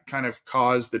kind of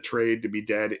caused the trade to be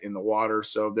dead in the water.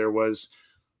 So there was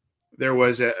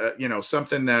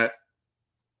something that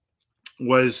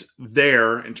was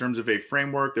there in terms of a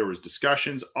framework. There was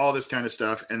discussions, all this kind of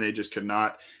stuff, and they just could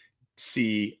not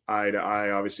see eye to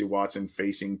eye. Obviously, Watson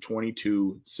facing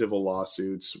 22 civil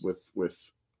lawsuits with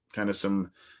kind of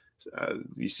some,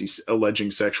 you see, alleging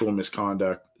sexual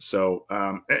misconduct. So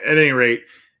at any rate,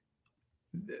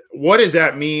 what does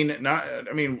that mean?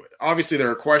 Obviously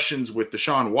there are questions with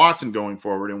Deshaun Watson going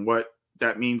forward and what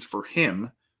that means for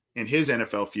him and his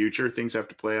NFL future. Things have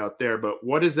to play out there. But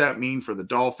what does that mean for the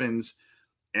Dolphins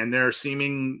and their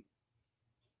seeming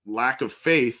lack of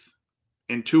faith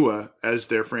in Tua as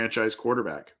their franchise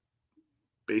quarterback?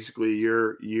 Basically,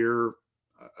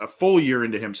 a full year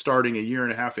into him starting, a year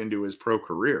and a half into his pro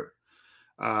career.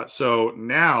 So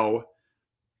now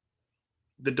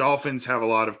the Dolphins have a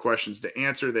lot of questions to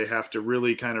answer. They have to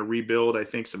really kind of rebuild, I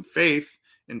think, some faith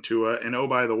in Tua. And oh,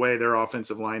 by the way, their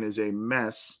offensive line is a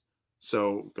mess.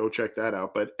 So go check that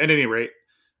out. But at any rate,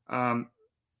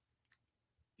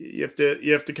 you have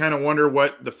to kind of wonder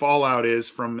what the fallout is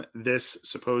from this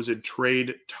supposed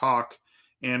trade talk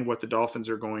and what the Dolphins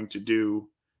are going to do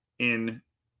in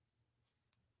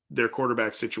their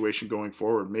quarterback situation going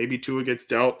forward. Maybe Tua gets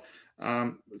dealt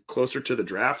closer to the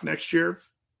draft next year.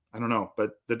 I don't know,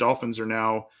 but the Dolphins are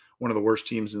now one of the worst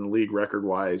teams in the league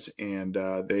record-wise, and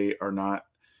they're not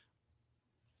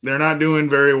doing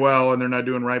very well, and they're not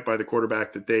doing right by the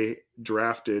quarterback that they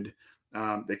drafted.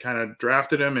 They kind of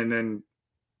drafted him, and then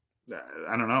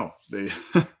I don't know. They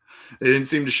they didn't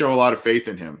seem to show a lot of faith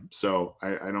in him, so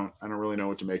I don't really know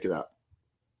what to make of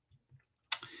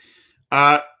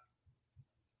that.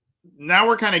 Now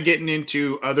we're kind of getting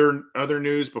into other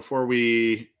news before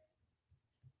we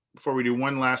do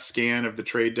one last scan of the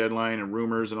trade deadline and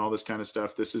rumors and all this kind of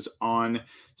stuff. This is on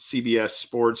CBS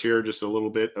Sports here, just a little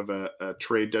bit of a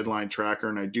trade deadline tracker.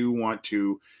 And I do want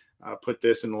to put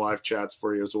this in the live chats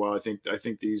for you as well. I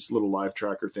think these little live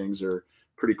tracker things are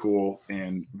pretty cool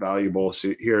and valuable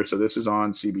here. So this is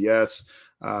on CBS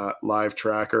live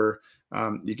tracker.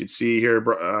 You can see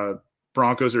here,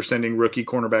 Broncos are sending rookie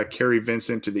cornerback Kerry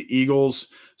Vincent to the Eagles.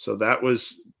 So that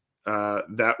was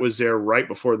there right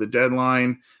before the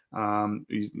deadline.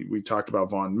 We talked about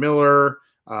Von Miller.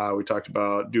 We talked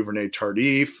about Duvernay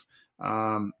Tardif.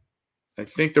 I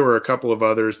think there were a couple of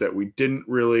others that we didn't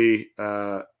really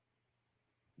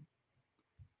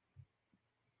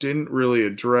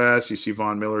address. You see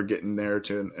Von Miller getting there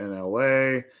to in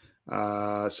LA.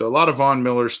 So a lot of Von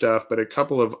Miller stuff, but a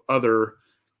couple of other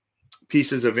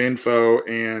pieces of info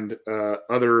and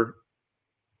other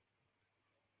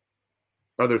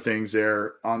things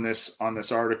there on this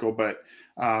article, but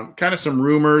kind of some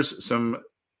rumors, some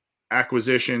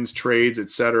acquisitions, trades,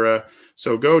 etc.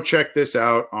 So go check this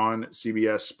out on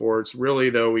CBS Sports. Really,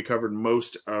 though, we covered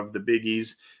most of the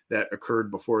biggies that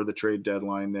occurred before the trade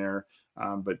deadline there,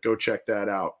 but go check that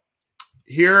out.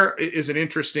 Here is an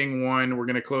interesting one. We're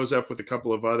going to close up with a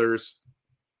couple of others.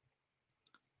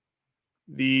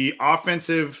 The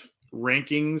offensive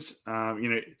rankings,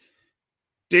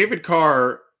 David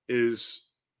Carr has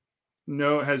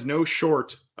no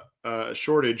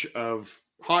shortage of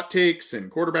hot takes and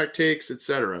quarterback takes,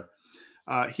 etc.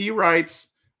 He writes,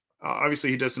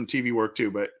 obviously he does some TV work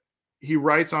too, but he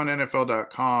writes on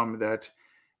NFL.com that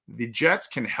the Jets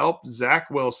can help Zach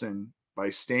Wilson by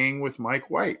staying with Mike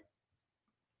White.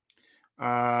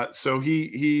 So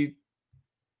he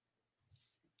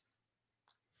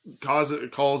calls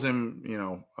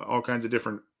him, all kinds of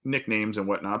different nicknames and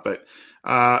whatnot, but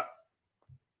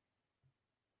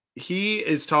he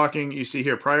is talking, you see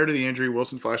here, prior to the injury,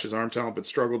 Wilson flashed his arm talent, but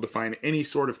struggled to find any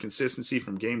sort of consistency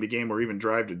from game to game or even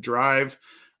drive to drive.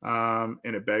 And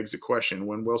it begs the question,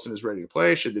 when Wilson is ready to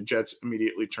play, should the Jets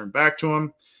immediately turn back to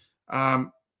him?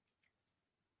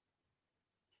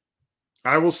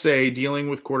 I will say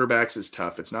dealing with quarterbacks is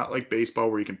tough. It's not like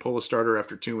baseball where you can pull a starter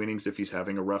after 2 innings if he's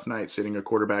having a rough night. Sitting a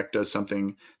quarterback does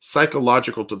something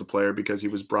psychological to the player because he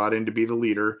was brought in to be the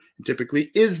leader and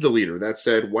typically is the leader. That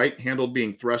said, White handled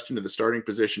being thrust into the starting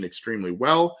position extremely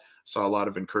well. Saw a lot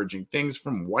of encouraging things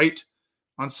from White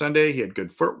on Sunday. He had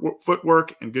good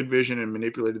footwork and good vision and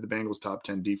manipulated the Bengals' top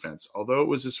 10 defense. Although it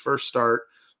was his first start,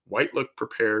 White looked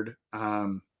prepared.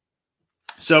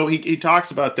 So he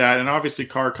talks about that, and obviously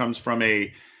Carr comes from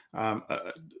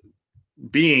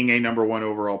being a number one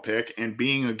overall pick and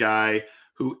being a guy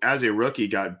who, as a rookie,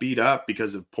 got beat up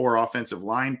because of poor offensive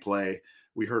line play.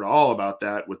 We heard all about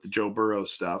that with the Joe Burrow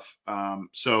stuff.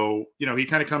 So, he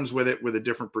kind of comes with it with a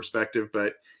different perspective,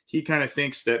 but he kind of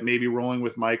thinks that maybe rolling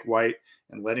with Mike White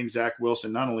and letting Zach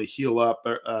Wilson not only heal up,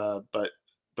 but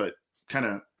kind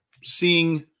of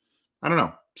seeing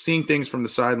things from the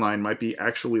sideline might be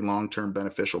actually long-term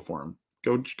beneficial for him.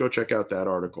 Go check out that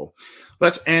article.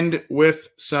 Let's end with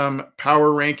some power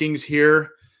rankings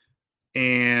here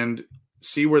and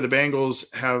see where the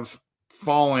Bengals have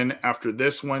fallen after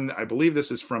this one. I believe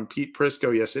this is from Pete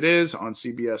Prisco. Yes, it is, on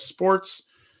CBS Sports.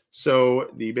 So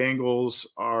the Bengals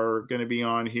are going to be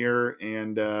on here,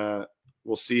 and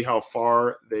we'll see how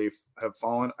far they have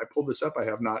fallen. I pulled this up. I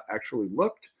have not actually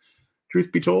looked,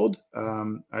 truth be told.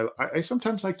 I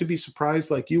sometimes like to be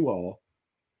surprised like you all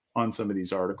on some of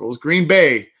these articles. Green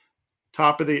Bay,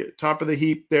 top of the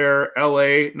heap there.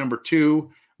 LA, number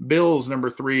 2. Bills, number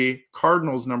 3.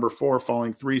 Cardinals, number 4,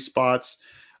 falling 3 spots.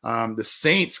 The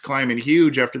Saints climbing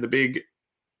huge after the big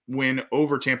win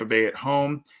over Tampa Bay at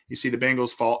home. You see the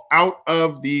Bengals fall out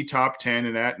of the top 10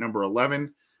 and at number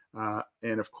 11.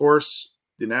 And of course,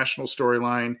 the national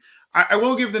storyline. I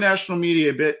will give the national media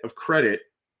a bit of credit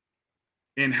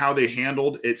in how they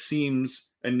handled, it seems,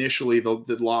 initially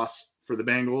the loss for the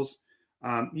Bengals.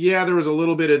 There was a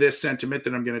little bit of this sentiment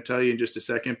that I'm going to tell you in just a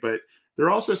second, but there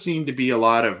also seemed to be a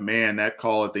lot of, that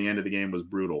call at the end of the game was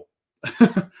brutal.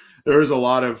 There was a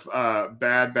lot of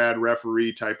bad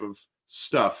referee type of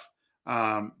stuff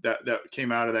that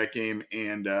came out of that game.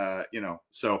 And,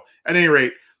 so at any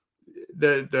rate,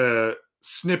 the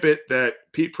snippet that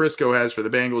Pete Prisco has for the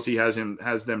Bengals, he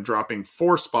has them dropping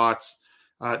 4 spots.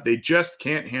 They just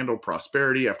can't handle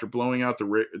prosperity after blowing out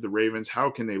the Ravens. How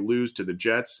can they lose to the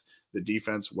Jets? The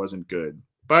defense wasn't good.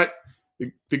 But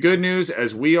the good news,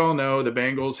 as we all know, the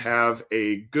Bengals have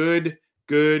a good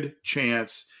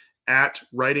chance at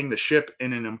righting the ship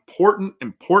in an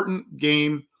important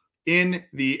game in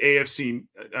the AFC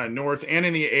North and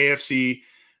in the AFC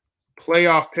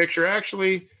playoff picture.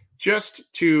 Actually, just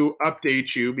to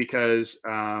update you, because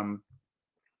when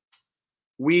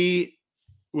we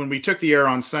took the air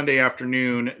on Sunday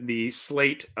afternoon, the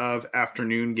slate of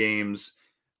afternoon games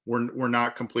were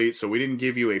not complete, so we didn't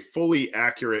give you a fully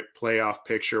accurate playoff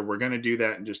picture. We're going to do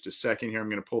that in just a second here. I'm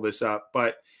going to pull this up.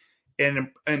 But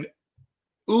an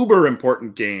uber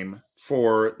important game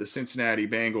for the Cincinnati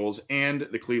Bengals and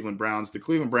the Cleveland Browns. The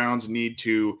Cleveland Browns need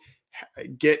to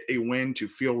get a win to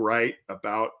feel right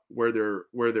about where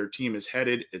their team is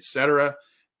headed, etc.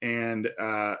 And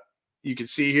you can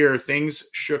see here things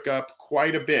shook up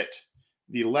quite a bit.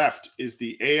 The left is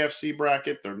the AFC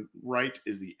bracket. The right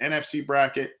is the NFC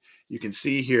bracket. You can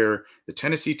see here the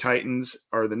Tennessee Titans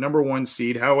are the number 1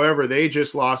 seed. However, they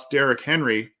just lost Derrick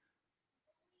Henry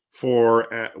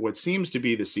for what seems to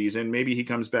be the season. Maybe he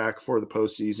comes back for the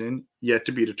postseason, yet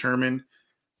to be determined.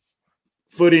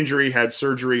 Foot injury, had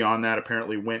surgery on that,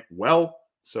 apparently went well.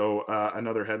 So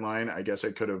another headline I guess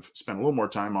I could have spent a little more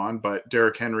time on, but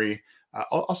Derrick Henry,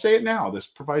 I'll say it now, this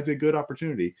provides a good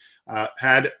opportunity,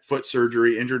 had foot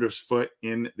surgery, injured his foot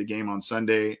in the game on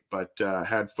Sunday, but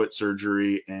had foot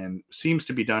surgery and seems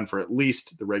to be done for at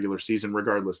least the regular season.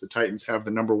 Regardless, the Titans have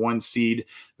the number 1 seed.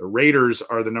 The Raiders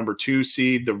are the number 2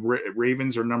 seed. The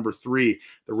Ravens are number 3.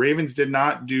 The Ravens did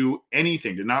not do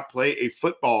anything, did not play a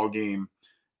football game,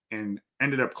 and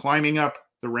ended up climbing up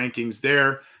the rankings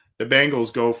there. The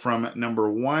Bengals go from number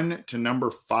 1 to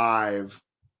number 5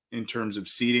 in terms of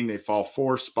seeding. They fall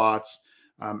 4 spots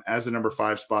as the number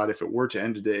 5 spot. If it were to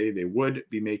end today, they would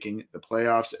be making the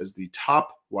playoffs as the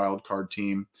top wild card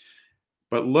team.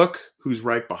 But look who's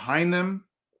right behind them.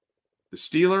 The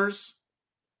Steelers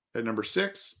at number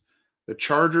 6. The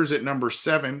Chargers at number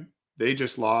 7. They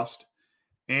just lost.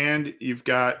 And you've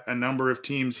got a number of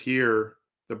teams here,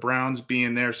 the Browns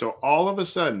being there. So all of a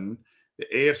sudden, the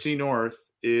AFC North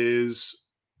is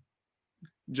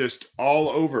just all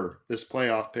over this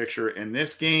playoff picture. And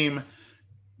this game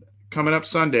coming up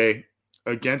Sunday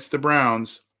against the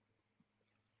Browns,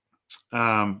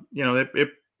 it's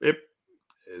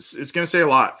going to say a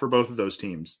lot for both of those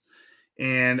teams.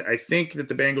 And I think that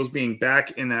the Bengals being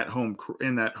back in that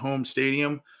home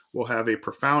stadium will have a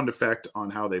profound effect on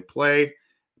how they play.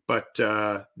 But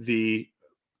I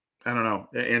don't know.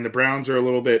 And the Browns are a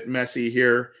little bit messy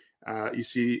here. You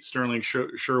see Sterling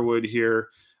Sherwood here.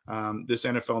 This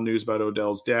NFL news about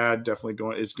Odell's dad definitely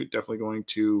going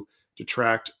to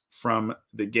detract from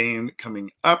the game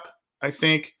coming up, I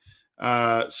think.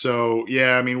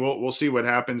 We'll see what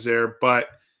happens there. But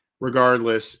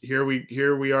regardless, here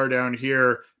we are down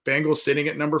here. Bengals sitting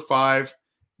at number 5.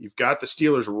 You've got the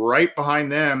Steelers right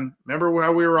behind them. Remember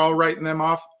how we were all writing them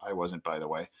off? I wasn't, by the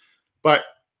way. But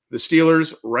the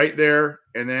Steelers right there.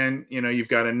 And then, you've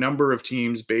got a number of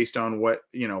teams based on what,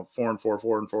 4-4,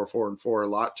 4-4, 4-4, a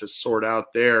lot to sort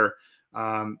out there.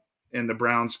 And the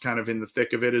Browns kind of in the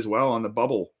thick of it as well on the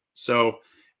bubble. So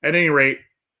at any rate,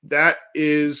 that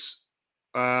is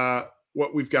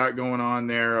what we've got going on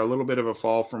there. A little bit of a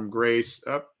fall from grace.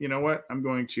 You know what? I'm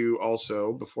going to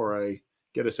also, before I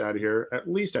get us out of here, at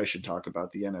least I should talk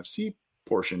about the NFC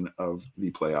portion of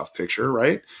the playoff picture,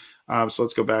 right? So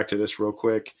let's go back to this real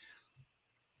quick.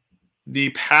 The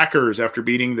Packers, after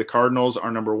beating the Cardinals,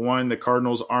 are number 1. The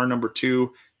Cardinals are number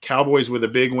 2. Cowboys with a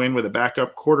big win with a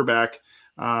backup quarterback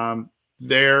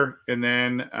there. And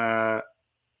then,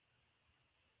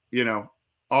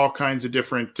 all kinds of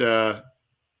different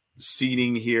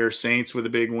seeding here. Saints with a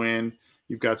big win.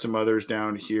 You've got some others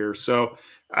down here. So,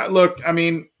 look, I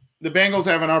mean, the Bengals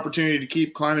have an opportunity to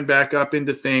keep climbing back up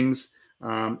into things,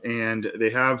 and they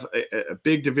have a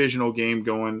big divisional game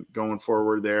going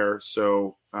forward there.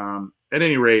 So, at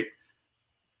any rate,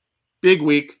 big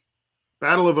week,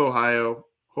 Battle of Ohio.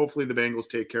 Hopefully the Bengals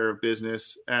take care of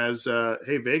business, as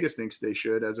Vegas thinks they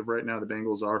should. As of right now, the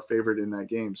Bengals are favored in that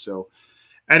game. So,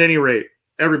 at any rate,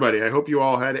 everybody, I hope you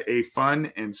all had a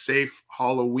fun and safe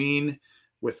Halloween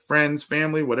with friends,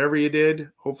 family, whatever you did.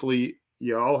 Hopefully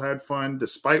you all had fun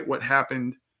despite what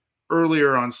happened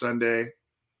earlier on Sunday.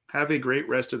 Have a great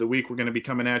rest of the week. We're going to be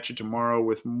coming at you tomorrow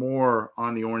with more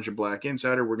on the Orange and Black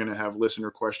Insider. We're going to have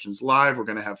listener questions live. We're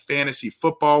going to have fantasy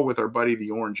football with our buddy,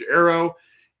 the Orange Arrow.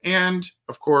 And,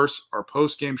 of course, our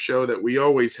post-game show that we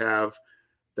always have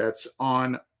that's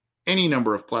on any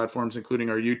number of platforms,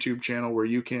 including our YouTube channel where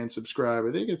you can subscribe.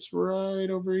 I think it's right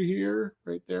over here,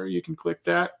 right there. You can click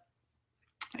that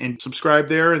and subscribe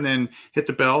there, and then hit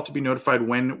the bell to be notified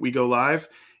when we go live.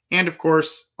 And, of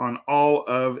course, on all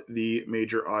of the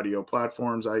major audio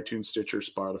platforms, iTunes, Stitcher,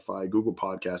 Spotify, Google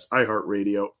Podcasts,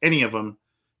 iHeartRadio, any of them.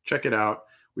 Check it out.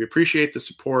 We appreciate the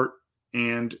support,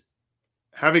 and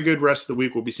have a good rest of the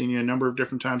week. We'll be seeing you a number of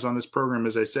different times on this program,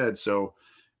 as I said. So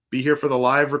be here for the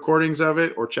live recordings of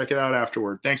it or check it out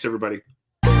afterward. Thanks, everybody.